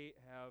they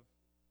have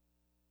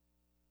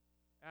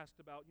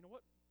asked about,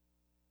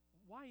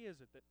 why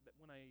is it that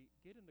when I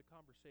get into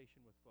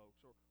conversation with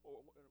folks, or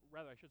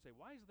rather I should say,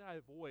 why is it that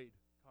I avoid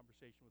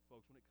conversation with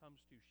folks when it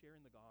comes to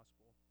sharing the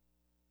gospel?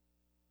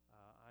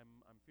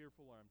 I'm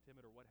fearful, or I'm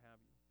timid, or what have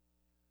you.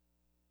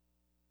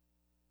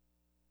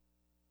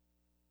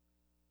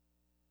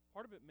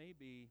 Part of it may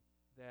be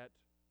that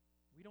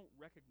we don't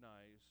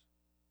recognize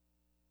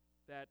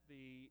that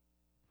the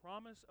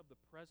promise of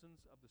the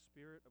presence of the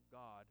Spirit of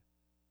God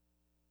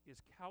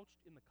is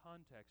couched in the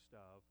context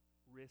of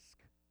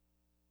risk,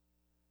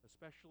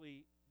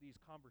 especially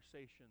these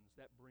conversations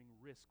that bring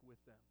risk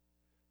with them.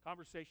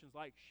 Conversations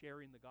like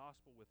sharing the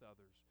gospel with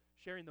others,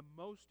 sharing the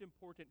most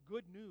important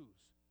good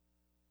news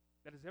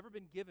that has ever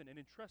been given and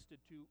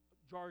entrusted to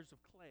jars of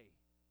clay.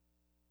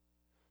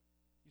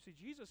 You see,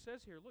 Jesus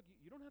says here, look,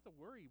 you don't have to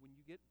worry when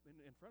you get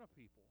in front of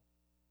people,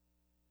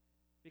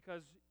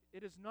 because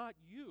it is not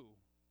you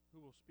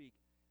who will speak,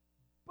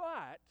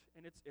 but,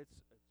 and it's the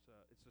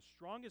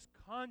strongest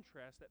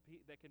contrast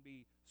that can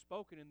be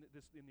spoken in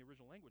the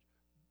original language,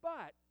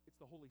 but it's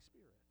the Holy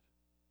Spirit.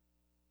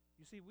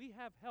 You see, we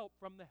have help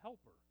from the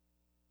Helper.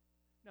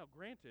 Now,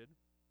 granted,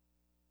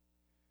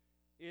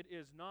 it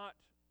is not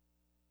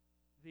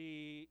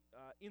the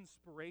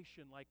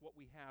inspiration like what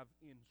we have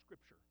in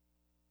Scripture.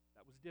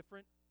 That was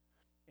different,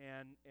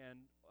 and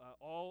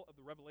all of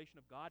the revelation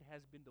of God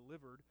has been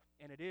delivered,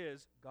 and it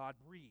is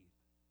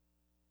God-breathed.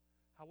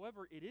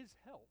 However, it is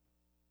help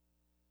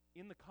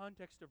in the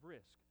context of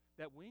risk,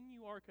 that when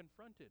you are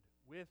confronted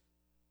with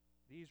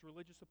these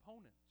religious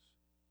opponents,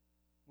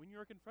 when you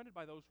are confronted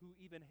by those who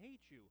even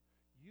hate you,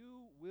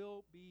 you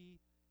will be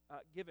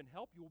given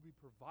help, you will be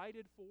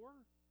provided for,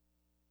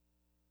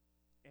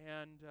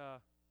 and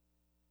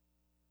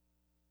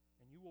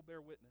you will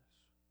bear witness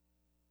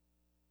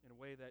in a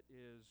way that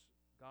is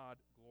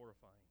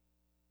God-glorifying.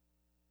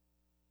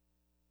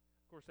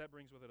 Of course, that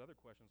brings with it other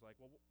questions like,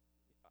 well,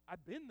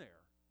 I've been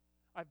there.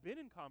 I've been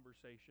in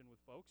conversation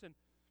with folks, and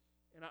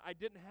I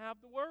didn't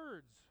have the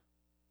words.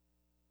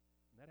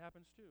 And that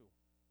happens too.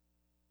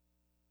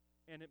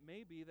 And it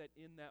may be that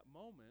in that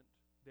moment,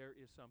 there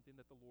is something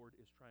that the Lord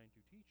is trying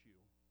to teach you.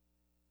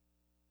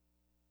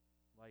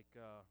 Like,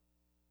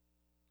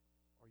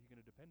 are you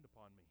going to depend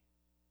upon me?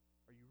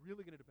 Are you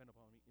really going to depend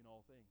upon me in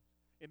all things?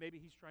 And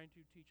maybe he's trying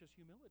to teach us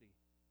humility.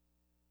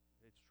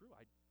 It's true.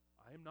 I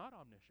am not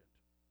omniscient.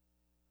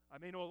 I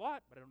may know a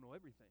lot, but I don't know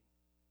everything.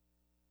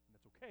 And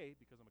that's okay,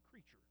 because I'm a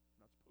creature.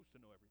 I'm not supposed to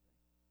know everything.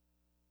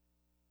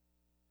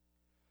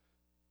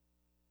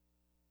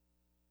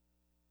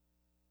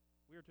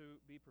 We are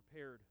to be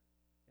prepared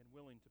and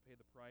willing to pay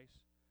the price.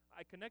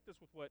 I connect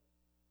this with what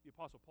the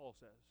Apostle Paul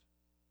says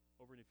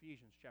over in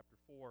Ephesians chapter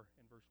 4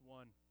 and verse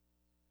 1.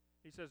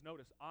 He says,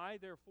 notice,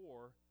 I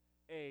therefore,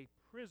 a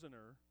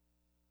prisoner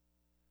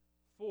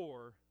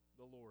for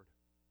the Lord.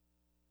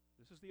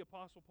 This is the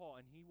Apostle Paul,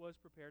 and he was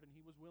prepared and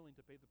he was willing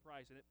to pay the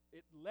price. And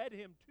it led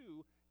him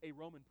to a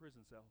Roman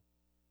prison cell.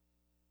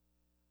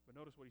 But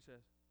notice what he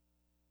says.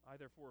 I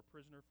therefore, a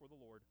prisoner for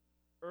the Lord,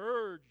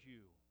 urge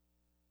you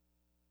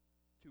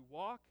to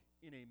walk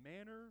in a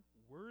manner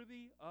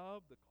worthy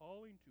of the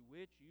calling to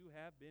which you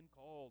have been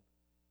called.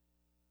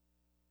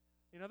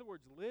 In other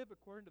words, live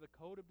according to the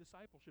code of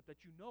discipleship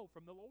that you know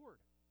from the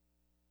Lord.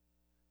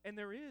 And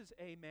there is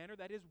a manner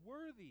that is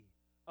worthy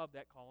of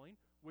that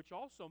calling, which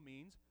also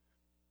means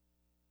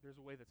there's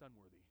a way that's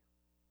unworthy.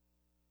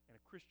 And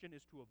a Christian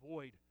is to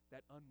avoid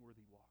that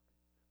unworthy walk.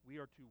 We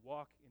are to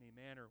walk in a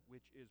manner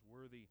which is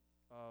worthy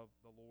of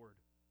the Lord.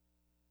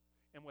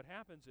 And what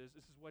happens is,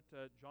 this is what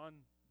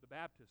John the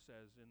Baptist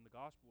says in the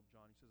Gospel of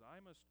John. He says, I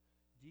must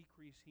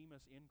decrease, he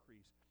must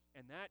increase.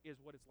 And that is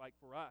what it's like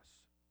for us,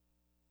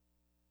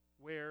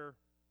 where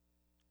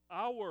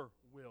our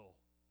will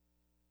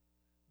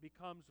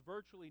becomes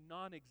virtually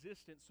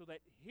non-existent so that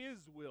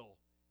his will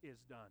is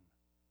done.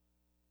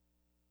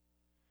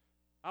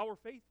 Our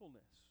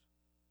faithfulness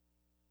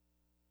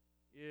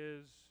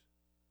is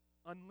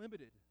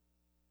unlimited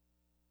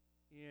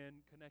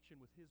in connection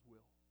with his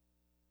will.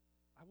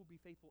 I will be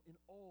faithful in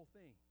all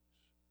things,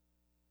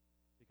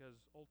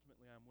 because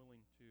ultimately I'm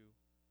willing to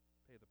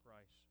pay the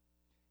price.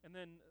 And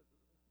then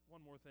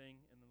one more thing,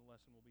 and then the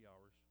lesson will be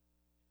ours.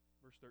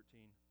 Verse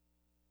 13,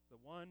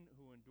 the one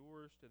who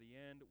endures to the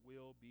end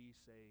will be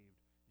saved.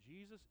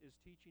 Jesus is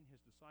teaching his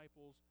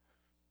disciples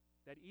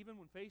that even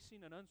when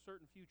facing an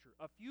uncertain future,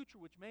 a future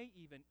which may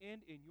even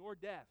end in your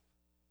death,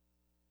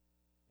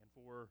 and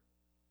for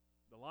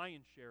the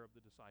lion's share of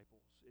the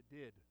disciples, it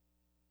did.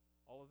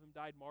 All of them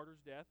died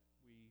martyr's death,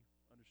 we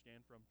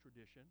understand from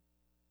tradition,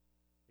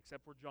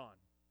 except for John.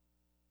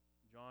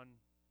 John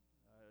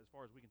As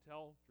far as we can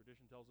tell,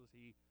 tradition tells us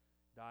he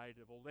died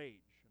of old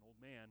age, an old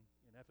man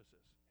in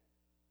Ephesus.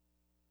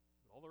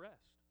 But all the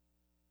rest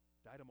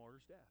died a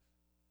martyr's death.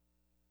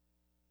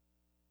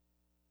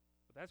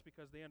 But that's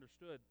because they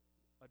understood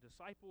a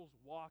disciple's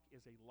walk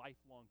is a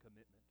lifelong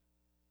commitment.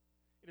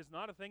 It is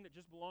not a thing that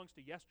just belongs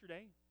to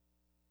yesterday,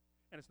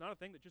 and it's not a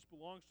thing that just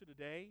belongs to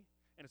today,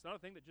 and it's not a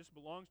thing that just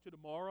belongs to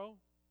tomorrow.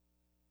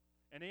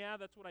 And yeah,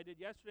 that's what I did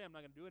yesterday, I'm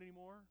not going to do it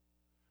anymore.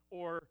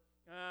 Or,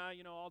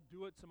 I'll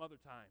do it some other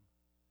time.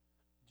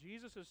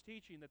 Jesus is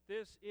teaching that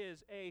this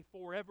is a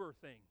forever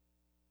thing.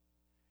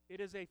 It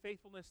is a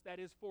faithfulness that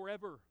is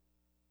forever.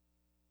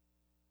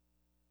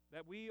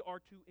 That we are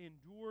to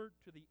endure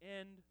to the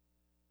end,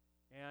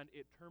 and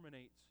it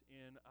terminates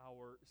in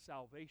our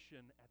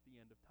salvation at the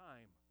end of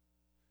time.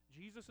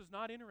 Jesus is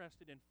not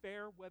interested in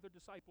fair weather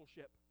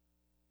discipleship.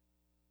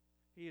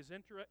 He is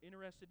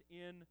interested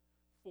in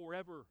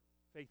forever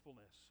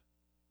faithfulness.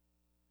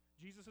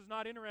 Jesus is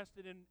not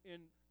interested in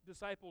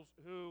disciples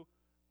who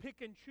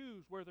pick and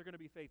choose where they're going to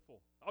be faithful.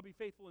 I'll be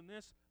faithful in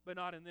this, but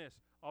not in this.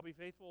 I'll be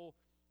faithful,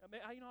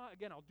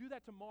 again, I'll do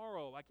that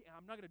tomorrow.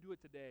 I'm not going to do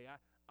it today.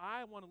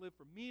 I want to live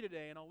for me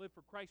today, and I'll live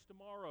for Christ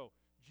tomorrow.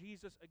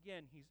 Jesus,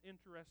 again, he's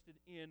interested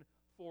in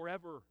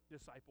forever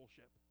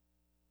discipleship.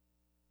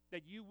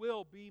 That you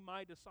will be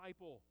my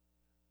disciple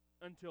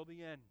until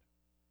the end.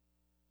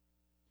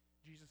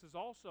 Jesus is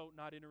also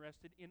not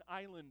interested in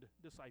island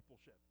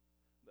discipleship.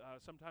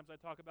 Sometimes I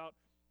talk about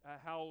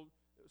how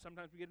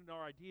sometimes we get into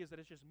our ideas that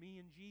it's just me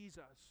and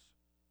Jesus.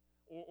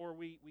 Or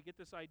we get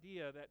this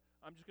idea that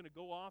I'm just going to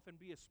go off and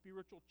be a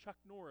spiritual Chuck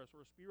Norris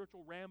or a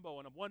spiritual Rambo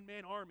in a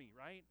one-man army,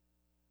 right?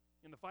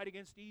 In the fight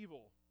against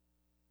evil.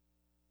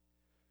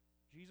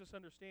 Jesus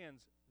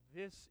understands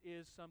this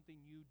is something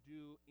you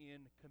do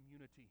in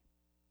community.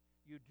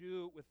 You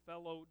do with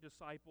fellow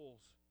disciples.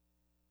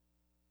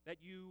 That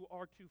you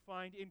are to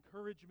find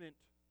encouragement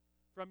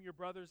from your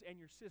brothers and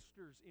your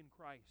sisters in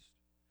Christ.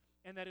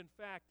 And that in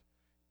fact,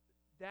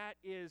 that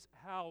is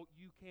how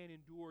you can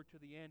endure to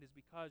the end, is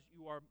because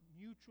you are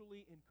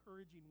mutually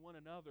encouraging one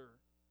another.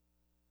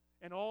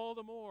 And all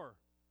the more,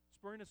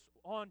 spurring us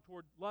on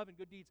toward love and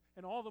good deeds,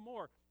 and all the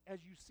more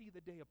as you see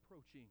the day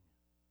approaching.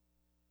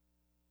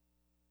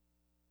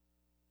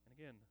 And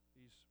again,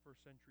 these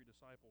first century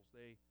disciples,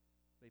 they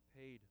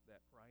paid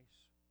that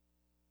price.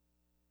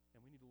 And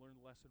we need to learn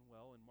the lesson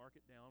well and mark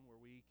it down where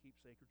we keep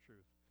sacred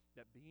truth.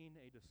 That being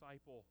a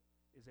disciple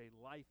is a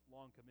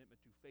lifelong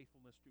commitment to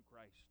faithfulness to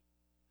Christ.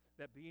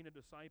 That being a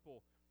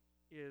disciple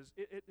is,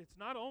 it's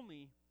not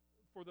only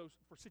for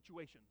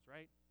situations,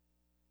 right?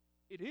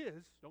 It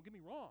is, don't get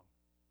me wrong.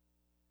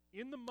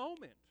 In the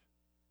moment,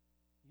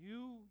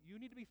 you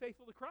need to be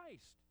faithful to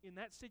Christ in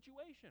that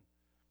situation.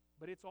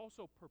 But it's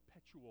also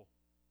perpetual.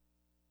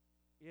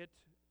 It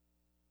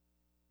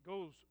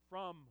goes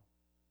from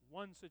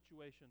one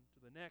situation to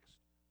the next,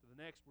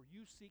 where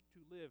you seek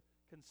to live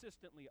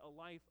consistently a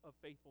life of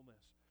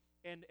faithfulness.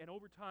 And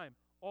over time,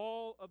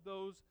 all of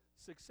those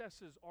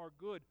successes are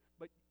good,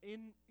 but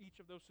in each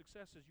of those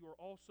successes, you are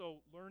also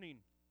learning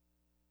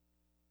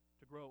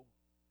to grow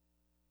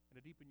and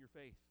to deepen your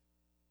faith,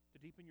 to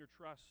deepen your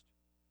trust.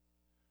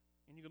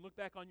 And you can look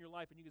back on your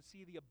life and you can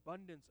see the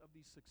abundance of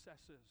these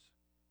successes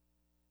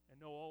and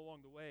know all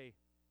along the way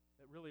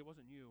that really it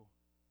wasn't you,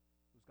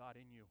 it was God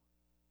in you.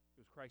 It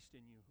was Christ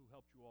in you who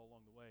helped you all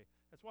along the way.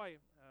 That's why,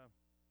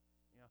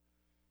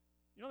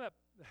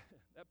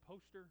 that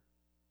poster,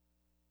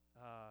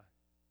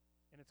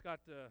 and it's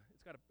got a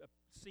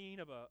scene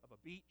of a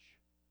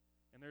beach,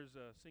 and there's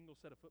a single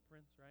set of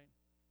footprints, right?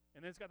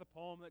 And then it's got the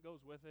poem that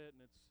goes with it, and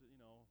it's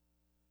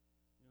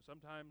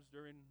sometimes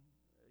during,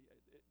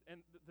 and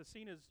the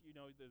scene is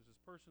there's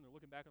this person, they're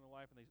looking back on their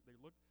life, and they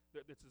look,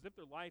 it's as if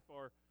their life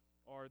are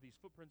these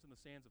footprints in the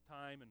sands of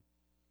time, and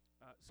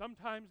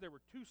sometimes there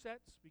were two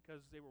sets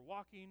because they were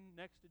walking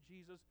next to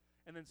Jesus,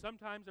 and then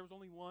sometimes there was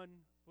only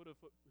one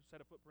set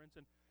of footprints,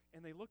 and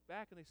they looked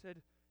back and they said,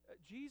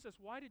 Jesus,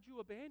 why did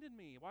you abandon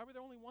me? Why were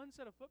there only one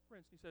set of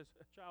footprints? And he says,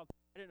 child,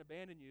 I didn't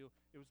abandon you.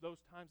 It was those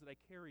times that I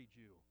carried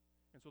you.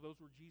 And so those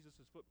were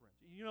Jesus' footprints.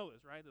 You know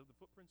this, right? The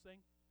footprints thing?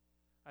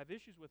 I have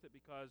issues with it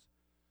because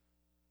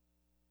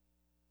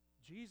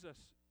Jesus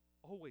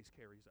always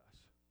carries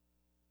us.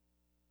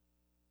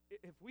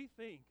 If we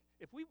think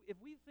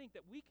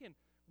that we can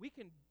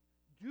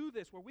do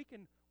this, where we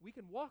can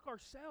walk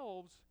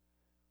ourselves,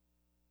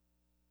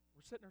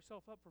 we're setting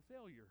ourselves up for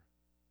failure.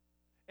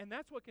 And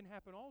that's what can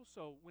happen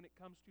also when it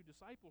comes to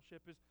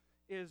discipleship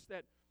is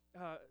that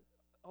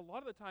a lot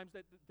of the times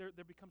that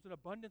there becomes an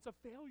abundance of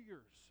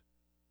failures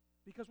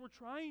because we're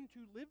trying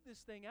to live this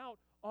thing out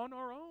on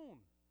our own.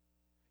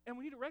 And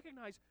we need to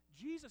recognize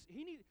Jesus,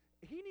 he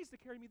needs to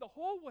carry me the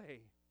whole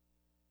way.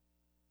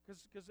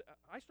 Because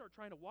I start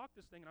trying to walk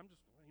this thing and I'm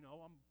just,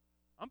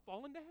 I'm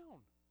falling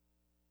down.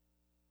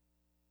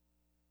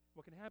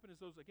 What can happen is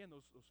those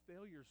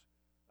failures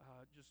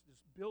just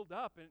build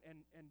up,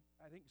 and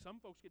I think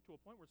some folks get to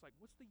a point where it's like,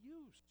 what's the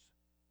use?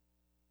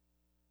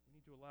 We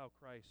need to allow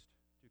Christ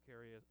to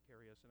carry us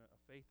in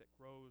a faith that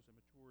grows and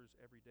matures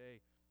every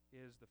day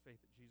is the faith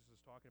that Jesus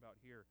is talking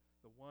about here.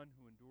 The one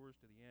who endures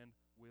to the end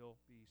will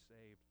be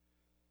saved.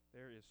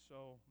 There is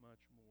so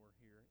much more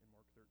here in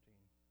Mark 13.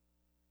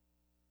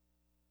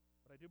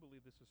 But I do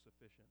believe this is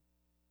sufficient.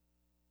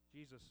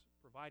 Jesus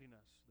providing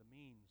us the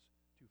means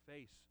to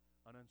face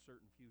an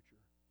uncertain future.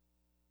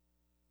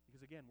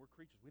 Because again, we're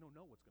creatures. We don't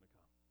know what's going to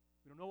come.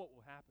 We don't know what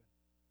will happen.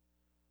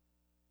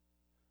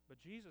 But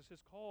Jesus,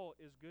 his call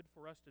is good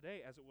for us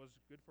today as it was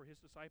good for his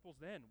disciples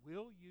then.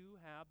 Will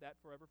you have that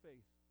forever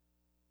faith?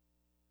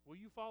 Will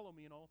you follow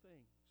me in all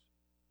things?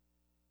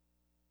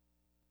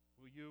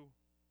 Will you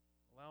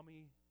allow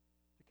me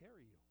to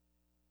carry you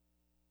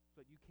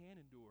so that you can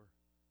endure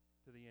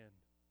to the end?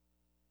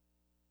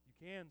 You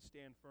can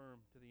stand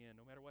firm to the end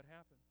no matter what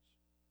happens.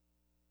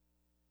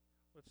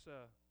 Let's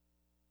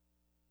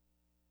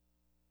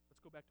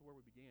go back to where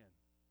we began.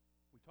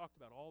 We talked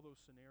about all those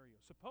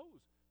scenarios. Suppose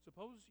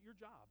your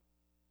job,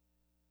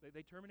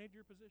 they terminated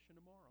your position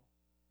tomorrow.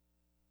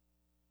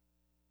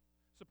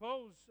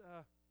 Suppose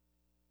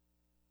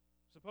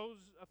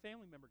a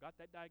family member got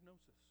that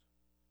diagnosis.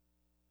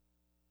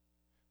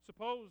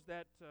 Suppose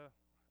that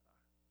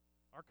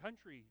our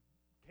country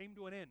came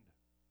to an end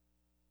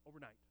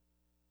overnight.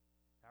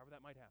 However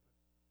that might happen.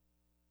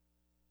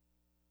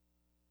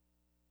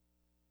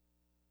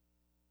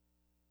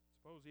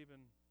 Suppose even,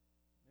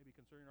 maybe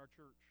concerning our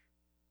church,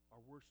 our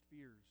worst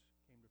fears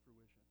came to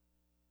fruition.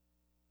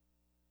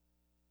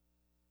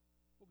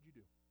 What would you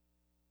do?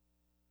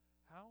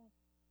 How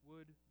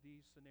would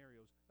these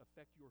scenarios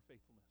affect your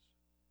faithfulness?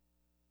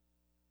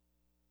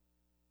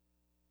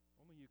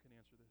 Only you can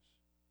answer this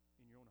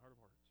in your own heart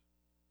of hearts.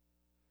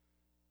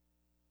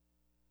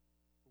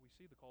 But we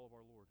see the call of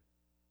our Lord.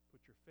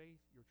 Put your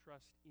faith, your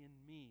trust in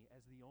me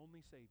as the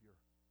only Savior,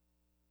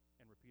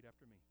 and repeat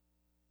after me,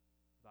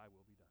 thy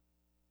will be done.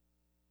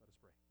 Let us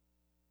pray.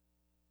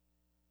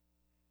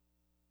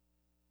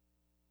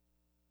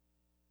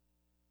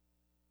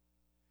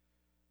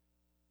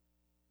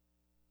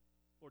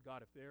 Lord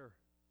God,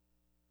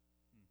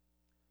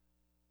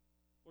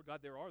 Lord God,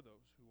 there are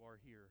those who are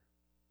here.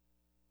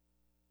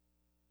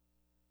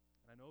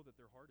 And I know that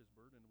their heart is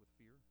burdened with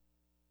fear.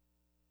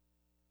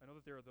 I know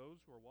that there are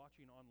those who are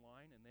watching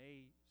online and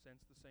they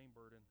sense the same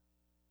burden.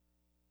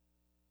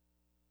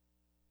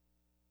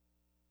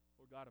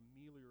 Lord God,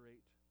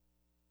 ameliorate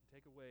and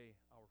take away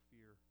our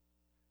fear.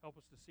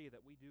 Help us to see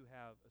that we do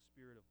have a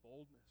spirit of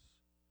boldness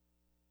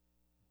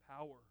and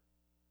power.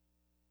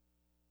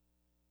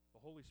 The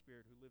Holy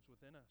Spirit who lives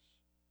within us.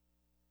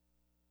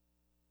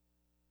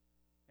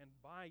 And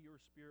by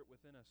your Spirit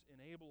within us,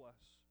 enable us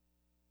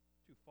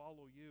to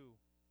follow you,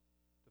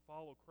 to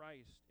follow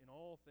Christ in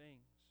all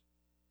things.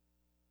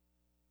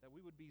 That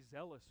we would be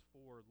zealous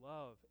for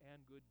love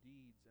and good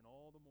deeds and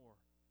all the more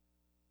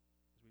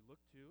as we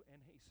look to and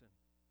hasten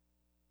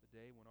the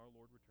day when our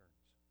Lord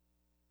returns.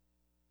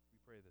 We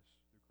pray this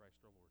through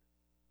Christ our Lord.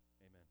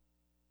 Amen.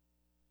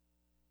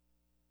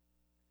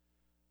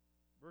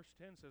 Verse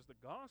 10 says, the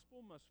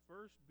gospel must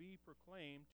first be proclaimed